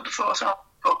 Mm-hmm. Was it the fourth round?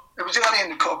 But it was early in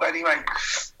the cup anyway,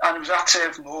 and it was at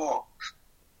Turf Moor.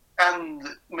 And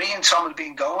me and Tom had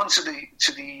been going to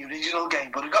the original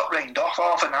game, but it got rained off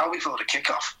half an hour before the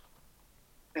kickoff.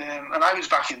 And I was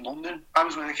back in London. I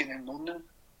was working in London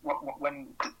when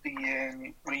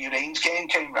the rearranged game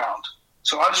came round.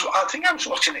 So I think I was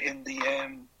watching it in the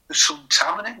Sun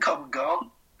Tavern in Covent Garden.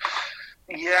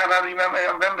 Yeah, and I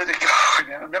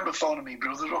remember phoning my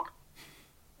brother up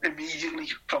immediately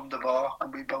from the bar,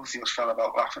 and we both just fell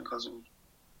about laughing because it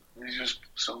was just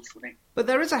so funny. But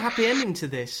there is a happy ending to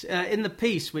this. In the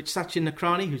piece which Sachin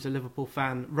Nakrani, who's a Liverpool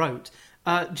fan, wrote,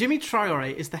 Jimmy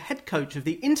Traore is the head coach of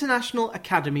the International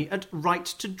Academy at Right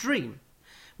to Dream,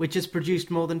 which has produced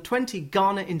more than 20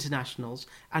 Ghana internationals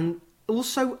and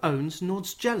also owns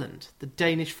Nordsjælland, the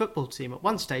Danish football team. At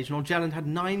one stage, Nordsjælland had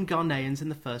 9 Ghanaians in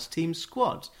the first team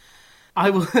squad.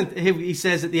 He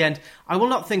says at the end, I will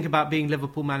not think about being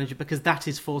Liverpool manager because that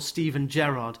is for Steven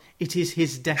Gerrard. It is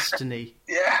his destiny.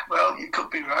 Yeah, well, you could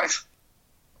be right.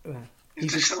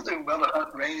 He's still doing well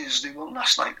at Rangers. They won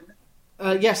last night, didn't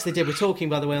they? Yes, they did. We're talking,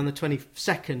 by the way, on the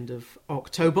 22nd of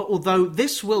October, although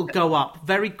this will go up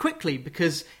very quickly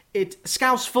because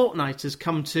Scouse Fortnight has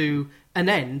come to an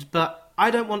end, but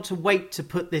I don't want to wait to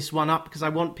put this one up because I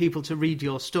want people to read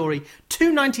your story.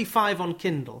 $2.95 on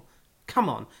Kindle. Come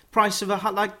on. Price of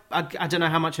I don't know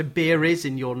how much a beer is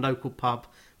in your local pub,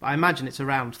 but I imagine it's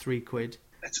around £3.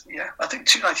 Yeah, I think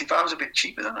 $2.95 is a bit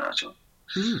cheaper than that, actually.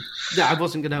 Yeah, I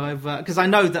wasn't going to over... Because I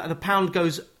know that the pound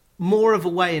goes more of a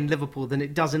way in Liverpool than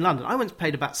it does in London. I once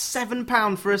paid about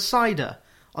 £7 for a cider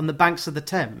on the banks of the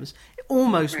Thames. It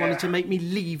almost wanted to make me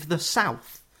leave the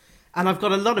south. And I've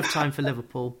got a lot of time for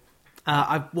Liverpool.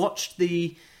 I've watched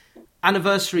the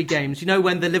anniversary games, you know,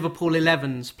 when the Liverpool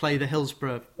 11s play the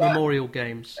Hillsborough Memorial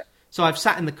games. So I've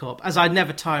sat in the Kop, as I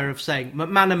never tire of saying.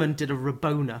 McManaman did a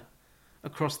Rabona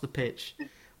across the pitch.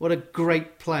 What a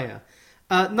great player.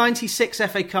 96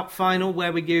 FA Cup final,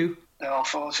 where were you? No,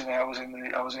 unfortunately, I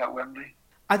was at Wembley.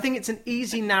 I think it's an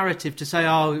easy narrative to say,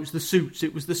 it was the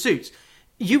suits.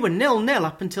 You were 0-0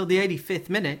 up until the 85th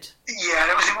minute.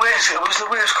 Yeah, it was the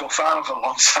worst cup final for a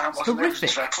long time, wasn't horrific. It? It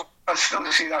was dreadful. I still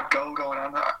to see that goal going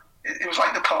on. It was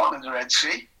like the part of the Red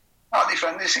Sea. Our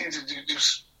defenders seemed to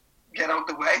just get out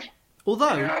the way.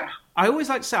 Although, I always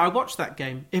like to say, I watched that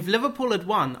game. If Liverpool had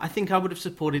won, I think I would have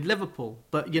supported Liverpool.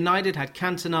 But United had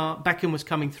Cantona, Beckham was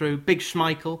coming through, big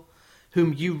Schmeichel,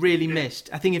 whom you really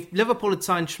missed. I think if Liverpool had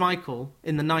signed Schmeichel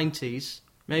in the 90s,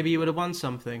 maybe you would have won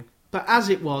something. But as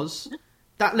it was,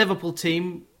 that Liverpool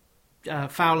team,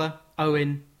 Fowler,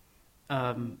 Owen,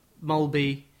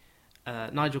 Mulby,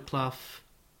 Nigel Clough,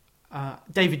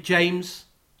 David James,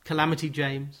 Calamity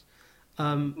James.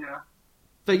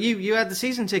 But you had the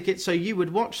season ticket, so you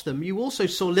would watch them. You also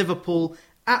saw Liverpool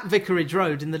at Vicarage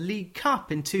Road in the League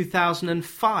Cup in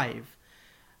 2005.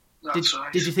 That's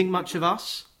right. Did you think much of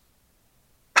us?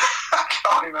 I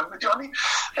can't remember, Johnny.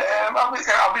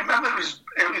 I remember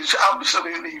it was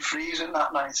absolutely freezing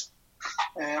that night.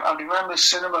 I remember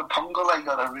Cinema Pongole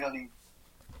got a really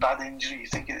bad injury, I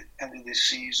think, at the end of this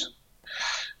season.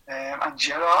 And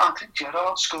I think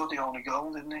Gerrard scored the only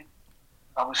goal, didn't he?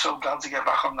 I was so glad to get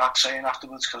back on that train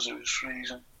afterwards because it was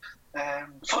freezing.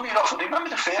 Funny enough, I remember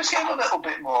the first game a little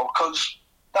bit more because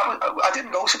I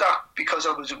didn't go to that because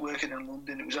I was working in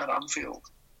London. It was at Anfield.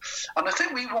 And I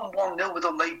think we won 1-0 with a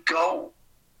late goal.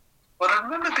 But I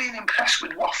remember being impressed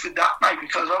with Watford that night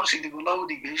because obviously they were low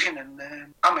division and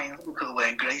Liverpool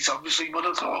weren't great obviously, but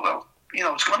I thought, well,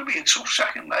 it's going to be a tough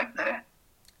second leg there.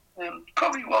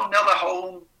 Probably 1-0 at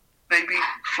home, maybe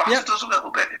flattered us a little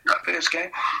bit in that first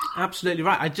game. Absolutely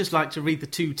right. I'd just like to read the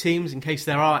two teams in case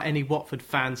there are any Watford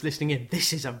fans listening in.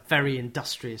 This is a very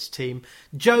industrious team.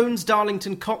 Jones,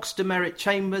 Darlington, Cox, Demerit,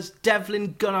 Chambers,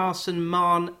 Devlin, Gunnarsson,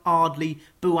 Mann, Ardley,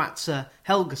 Buatsa,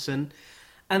 Helgeson.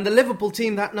 And the Liverpool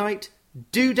team that night,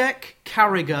 Dudek,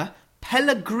 Carragher,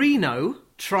 Pellegrino,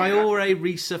 Traore,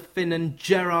 Risa, Finnan,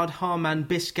 Gerrard, Harman,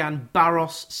 Biscan,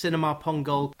 Barros, Cinema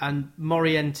Pongol, and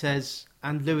Morientes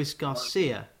and Luis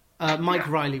Garcia. Mike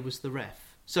Riley was the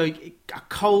ref. So a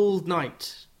cold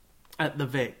night at the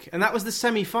Vic. And that was the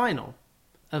semi-final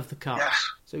of the Cup.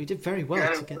 Yes. So he did very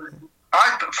well to get there.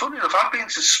 Funny enough, I've been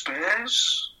to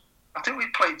Spurs. I think we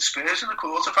played Spurs in the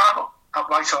quarter-final at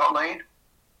White Hart Lane.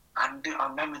 And I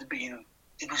remember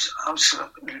it was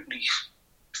absolutely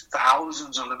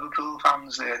thousands of Liverpool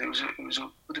fans there. It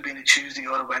would have been a Tuesday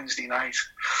or a Wednesday night.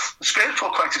 The Spurs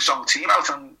put quite a strong team out,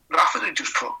 and Rafa had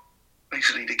just put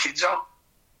basically the kids out,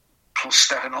 plus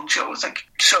Stephen Oncho, I think.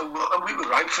 So we were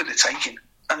ripe for the taking.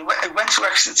 And it went to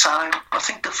extra time. I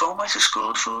think Defoe might have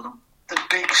scored for them. the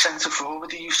big centre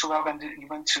forward he used to have, and he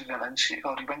went to Valencia,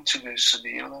 or he went to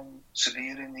Sevilla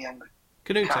in the end.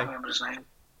 Canute. Can't remember his name.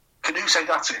 Canute,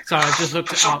 that's it. Sorry, I just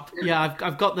looked it up. Yeah,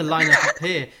 I've got the lineup up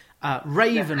here.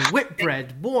 Raven,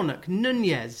 Whitbread, Warnock,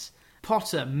 Nunez,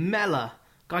 Potter, Mellor,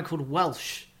 a guy called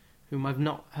Welsh, whom I've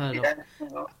not heard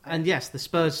of. And yes, the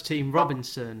Spurs team,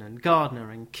 Robinson and Gardner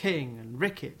and King and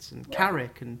Ricketts and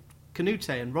Carrick and Canute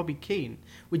and Robbie Keane,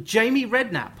 with Jamie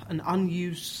Redknapp, an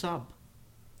unused sub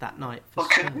that night for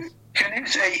Spurs.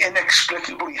 Canute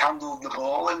inexplicably handled the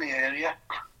ball in the area,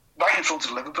 right in front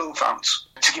of Liverpool fans,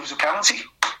 to give us a penalty,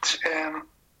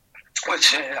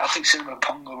 which I think Cinema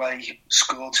Pongole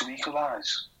scored to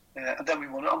equalise. And then we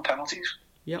won it on penalties.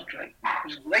 Yep. It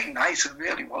was a great night, it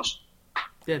really was.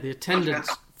 Yeah, the attendance,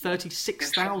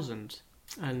 36,000.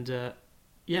 And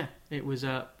it was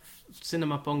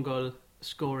Cinema Pongole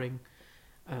scoring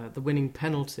the winning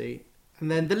penalty. And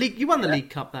then the league, you won the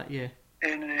League Cup that year.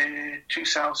 In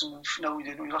 2000, no we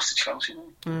didn't, we lost to Chelsea.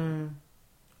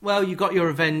 Well, you got your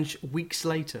revenge weeks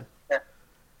later. Yeah.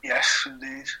 Yes,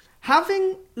 indeed.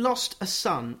 Having lost a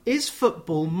son, is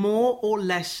football more or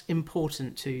less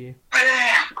important to you?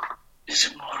 Is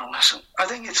it more or less? I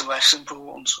think it's less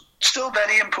important. Still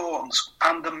very important.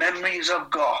 And the memories I've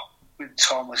got with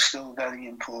Tom are still very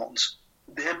important.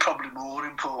 They're probably more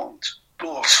important.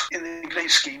 But in the great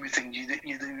scheme of things, you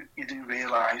do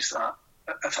realise that.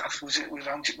 Was it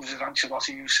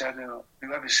Ancelotti who said it, or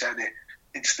whoever said it,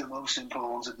 it's the most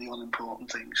important of the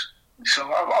unimportant things. So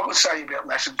I would say a bit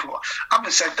less important.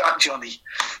 Having said that, Johnny,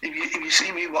 if you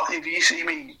see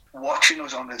me watching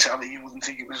us on the telly, you wouldn't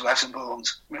think it was less important.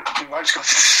 My wife's got to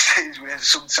the stage where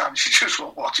sometimes she just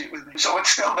won't watch it with me. So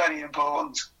it's still very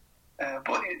important.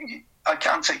 But I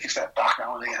can take a step back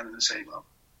now and again and say, well,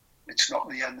 it's not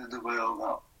the end of the world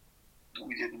that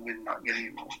we didn't win that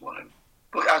game or whatever.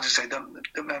 But as I say,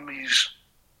 the memories,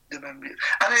 and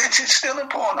it's still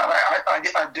important.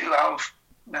 I do have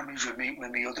memories with me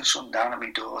when my other son Dan and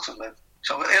my daughter live.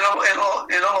 So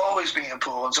it'll always be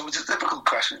important. So it's a difficult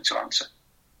question to answer.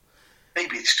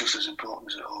 Maybe it's just as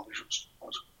important as it always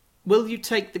was. Will you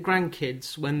take the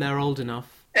grandkids when they're old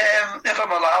enough? If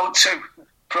I'm allowed to,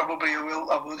 probably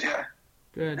I would, yeah.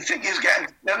 Good. The thing is,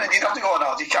 you'd have to go on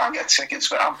out. You can't get tickets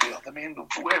for Anfield. I mean,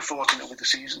 we're fortunate with the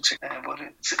season ticket, but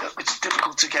it's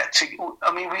difficult to get tickets.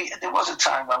 I mean, there was a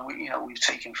time when we've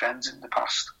taken friends in the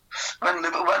past. When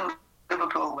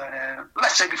Liverpool,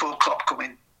 let's say before Klopp come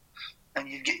in, and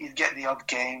you'd get the odd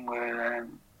game where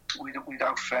we'd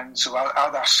have friends. So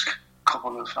I'd ask a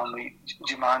couple of family,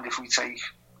 do you mind if we take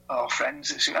our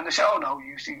friends this year? And they say, oh no,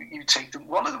 you take them.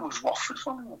 One of them was Watford,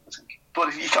 funny enough, I think.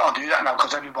 But you can't do that now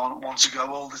because everyone wants to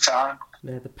go all the time.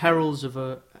 Yeah, the perils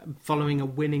of following a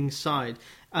winning side.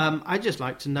 I'd just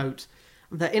like to note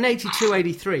that in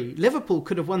 82-83, Liverpool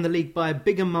could have won the league by a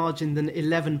bigger margin than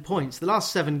 11 points. The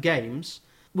last 7 games,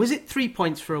 was it 3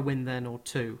 points for a win then, or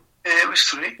 2? It was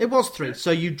 3. It was 3.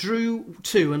 So you drew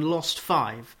 2 and lost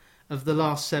 5 of the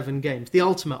last 7 games. The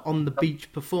ultimate on the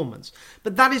beach performance.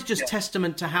 But that is just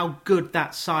testament to how good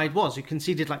that side was. You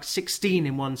conceded like 16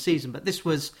 in one season, but this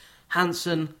was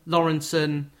Hansen,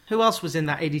 Lawrenson. Who else was in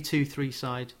that 82-3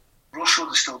 side? Rush would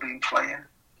have still been playing.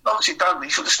 Obviously,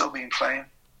 Dalglish would have still been playing.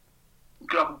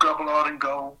 Grobbelaar in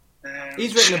goal.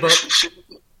 He's written a book.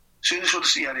 Souness would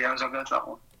have, I've read that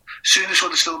one. Souness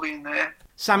would have still been there.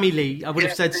 Sammy Lee, I would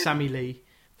have said Sammy Lee.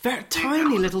 Very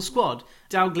tiny little squad.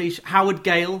 Dalglish, Howard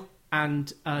Gale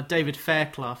and David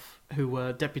Fairclough, who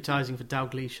were deputising for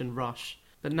Dalglish and Rush.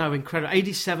 But no, incredible.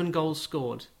 87 goals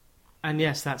scored. And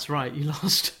yes, that's right, you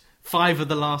lost 5 of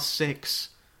the last 6.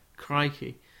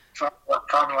 Crikey. 5 of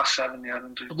the last 7, yeah.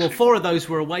 Well, 4 of those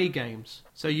were away games.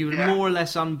 So you were more or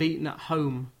less unbeaten at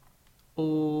home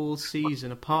all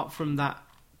season, apart from that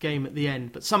game at the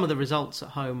end. But some of the results at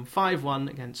home: 5-1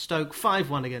 against Stoke,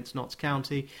 5-1 against Notts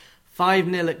County,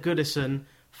 5-0 at Goodison,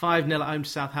 5-0 at home to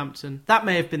Southampton. That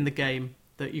may have been the game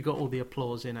that you got all the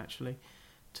applause in, actually,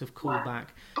 to have called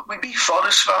back. But we beat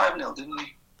Forest 5-0, didn't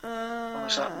we? The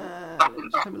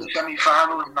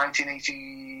semi-final in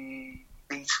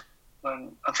 1988,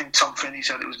 when I think Tom Finney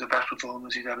said it was the best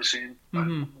performance he'd ever seen.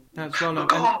 Mm-hmm. That's well known.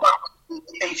 Going back to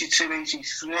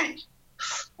 82-83,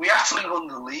 we actually won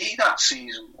the league that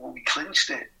season, or we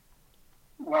clinched it,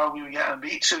 while we were getting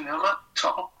beat 2-0 at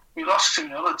Tottenham. We lost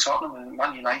 2-0 at Tottenham, and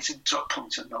Man United dropped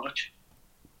points at Norwich,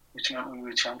 which meant we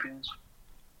were champions.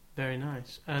 Very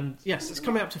nice. And yes, it's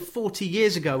coming up to 40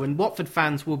 years ago, and Watford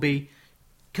fans will be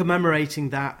commemorating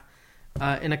that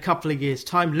in a couple of years'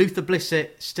 time. Luther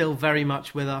Blissett still very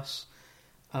much with us.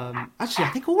 Actually, I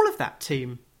think all of that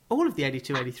team, all of the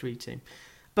 82-83 team.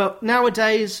 But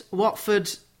nowadays, Watford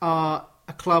are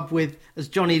a club with, as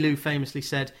Johnny Lew famously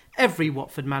said, every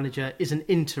Watford manager is an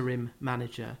interim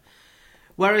manager.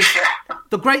 Whereas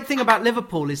the great thing about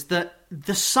Liverpool is that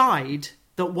the side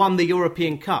that won the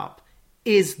European Cup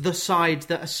is the side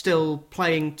that are still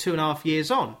playing 2.5 years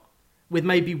on, with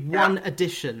maybe one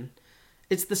addition.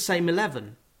 It's the same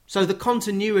 11. So the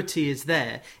continuity is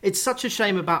there. It's such a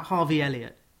shame about Harvey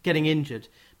Elliott getting injured,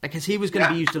 because he was going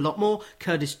to be used a lot more.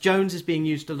 Curtis Jones is being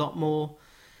used a lot more.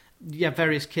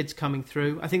 Various kids coming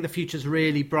through. I think the future's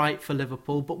really bright for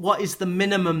Liverpool. But what is the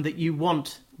minimum that you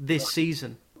want this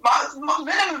season? My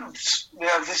minimum,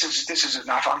 this is a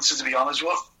naff answer, to be honest.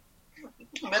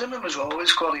 Minimum is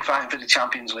always qualifying for the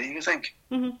Champions League, I think.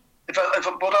 Mm-hmm.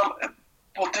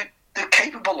 But they're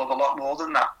capable of a lot more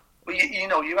than that. But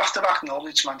you have to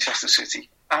acknowledge Manchester City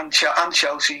and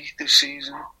Chelsea this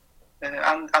season,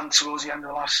 and towards the end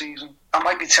of last season. I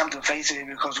might be tempting fate here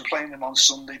because we're playing them on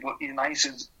Sunday, but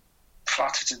United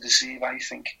flattered to deceive, I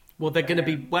think. Well, they're going to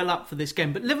be well up for this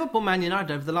game. But Liverpool Man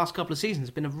United over the last couple of seasons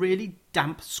have been a really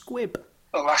damp squib.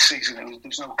 Well, last season there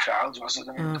was no crowds, was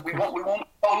there? I mean, we won.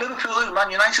 Oh, Liverpool,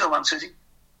 Man United or Man City?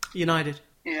 United.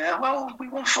 Yeah, well, we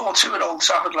won 4-2 at Old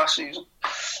Trafford last season.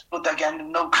 But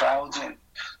again, no crowds in.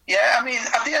 Yeah, I mean,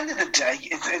 at the end of the day,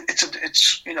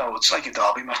 it's like a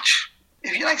derby match.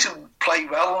 If United play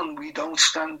well and we don't,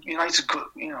 then United could,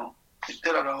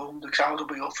 they're at home, the crowd will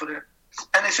be up for it.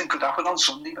 Anything could happen on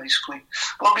Sunday, basically.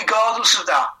 But regardless of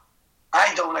that,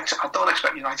 I don't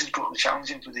expect United to put the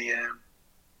challenge in for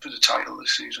the title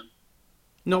this season.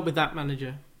 Not with that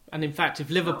manager. And in fact, if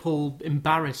Liverpool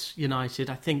embarrass United,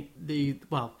 I think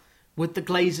would the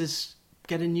Glazers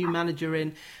get a new manager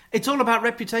in? It's all about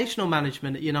reputational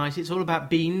management at United. It's all about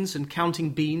beans and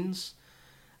counting beans.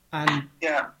 And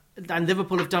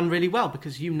Liverpool have done really well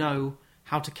because you know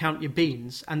how to count your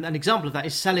beans. And an example of that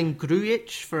is selling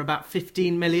Grujic for about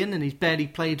 15 million, and he's barely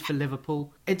played for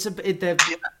Liverpool.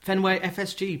 Fenway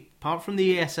FSG, apart from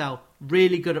the ESL,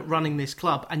 really good at running this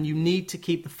club, and you need to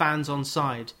keep the fans on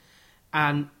side.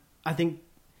 And I think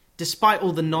despite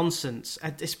all the nonsense,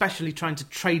 especially trying to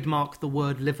trademark the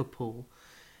word Liverpool,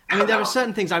 I mean, there are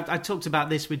certain things. I talked about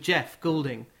this with Jeff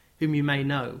Goulding, whom you may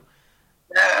know.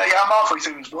 Yeah, I'm halfway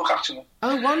through his book, actually.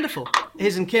 Oh, wonderful.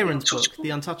 His and Kieran's book, The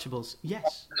Untouchables.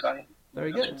 Yes. Okay.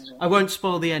 Very good. I won't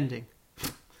spoil the ending.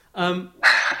 A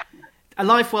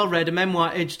Life Well Read, a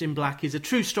memoir edged in black, is a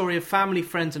true story of family,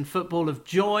 friends and football, of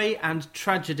joy and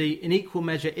tragedy in equal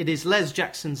measure. It is Les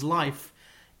Jackson's life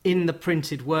in the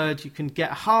printed word. You can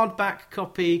get a hardback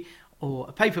copy or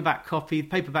a paperback copy. The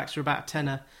paperbacks are about a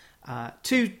tenner.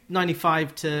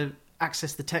 $2.95 to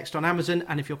access the text on Amazon,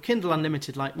 and if you're Kindle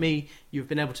Unlimited like me, you've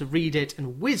been able to read it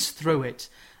and whiz through it,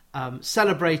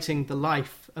 celebrating the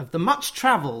life of the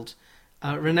much-travelled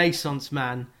Renaissance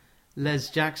man, Les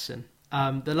Jackson.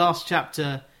 The last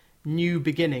chapter, New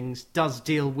Beginnings, does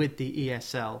deal with the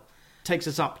ESL. Takes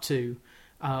us up to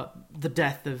the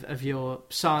death of your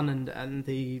son and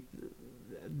the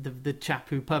chap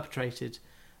who perpetrated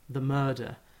the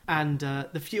murder. And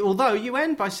although you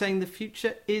end by saying the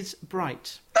future is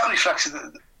bright. That reflects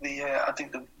I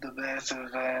think the birth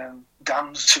of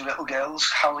Dan's two little girls,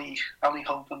 Hallie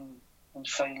Hope and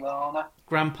Faye Lana.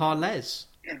 Grandpa Les.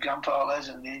 Yeah, Grandpa Les,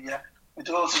 and my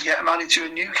daughter's getting married to a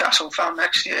Newcastle fan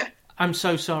next year. I'm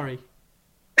so sorry.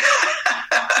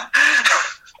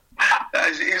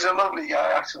 He's a lovely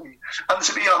guy, actually. And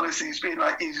to be honest,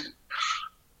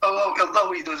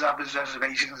 although he does have his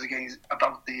reservations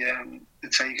about the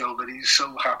takeover, he's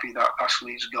so happy that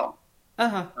Ashley's gone.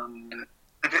 Uh-huh. And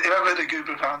if ever the group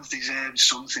of fans deserve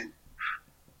something,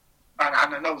 and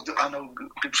I know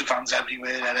groups of fans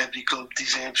everywhere at every club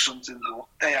deserve something, though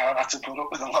they have had to put up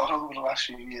with a lot over the last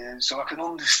few years. So I can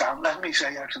understand. Let me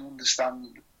say, I can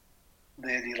understand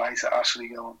their delight at Ashley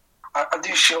going. I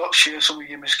do share some of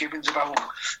your misgivings about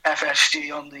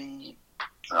FSG on the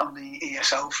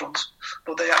ESL front,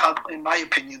 but they are, in my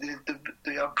opinion,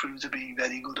 they have proved to be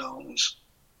very good owners.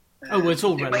 Well, it's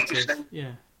all relative.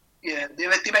 Yeah,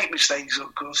 they make mistakes,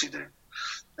 of course they do,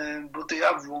 but they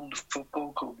have run the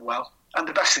football club well. And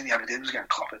the best thing they ever did was get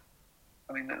Klopp in.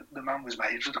 I mean, the man was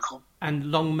made for the club.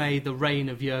 And long may the reign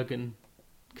of Jurgen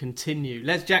continue.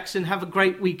 Les Jackson, have a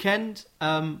great weekend.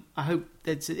 I hope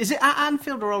is it at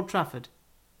Anfield or Old Trafford?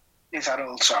 It's at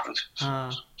Old Trafford. So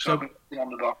I'll be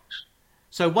on the box.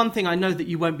 So one thing I know that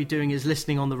you won't be doing is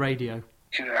listening on the radio.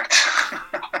 Correct.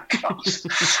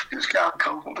 Just can't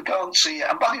cope with it. I can't see it.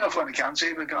 I'm bad enough when I can see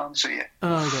it, but I can't see it.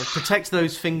 Oh, God. Protect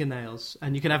those fingernails,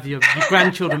 and you can have your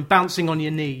grandchildren bouncing on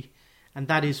your knee, and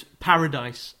that is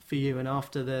paradise for you. And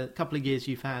after the couple of years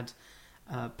you've had,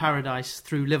 Paradise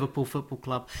through Liverpool Football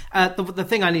Club. The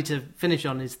thing I need to finish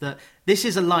on is that this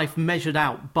is a life measured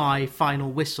out by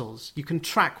final whistles. You can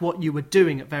track what you were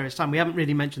doing at various times. We haven't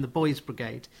really mentioned the Boys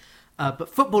Brigade, but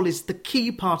football is the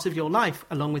key part of your life,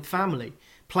 along with family.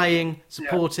 Playing,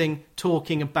 supporting,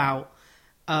 talking about.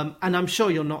 And I'm sure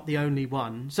you're not the only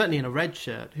one, certainly in a red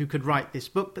shirt, who could write this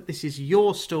book, but this is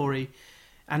your story,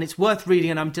 and it's worth reading,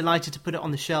 and I'm delighted to put it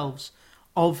on the shelves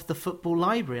of the Football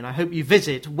Library, and I hope you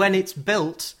visit when it's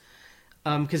built,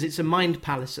 because it's a mind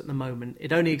palace at the moment.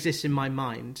 It only exists in my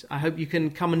mind. I hope you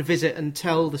can come and visit and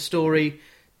tell the story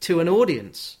to an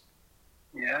audience.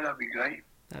 Yeah, that'd be great.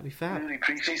 That'd be fab. Really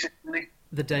appreciate it, really.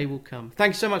 The day will come.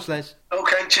 Thanks so much, Les.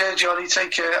 Okay, cheers, Johnny.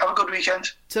 Take care. Have a good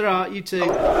weekend. Ta-ra, you too. Just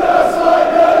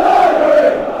like the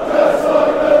library, just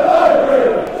like the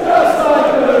library, just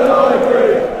like the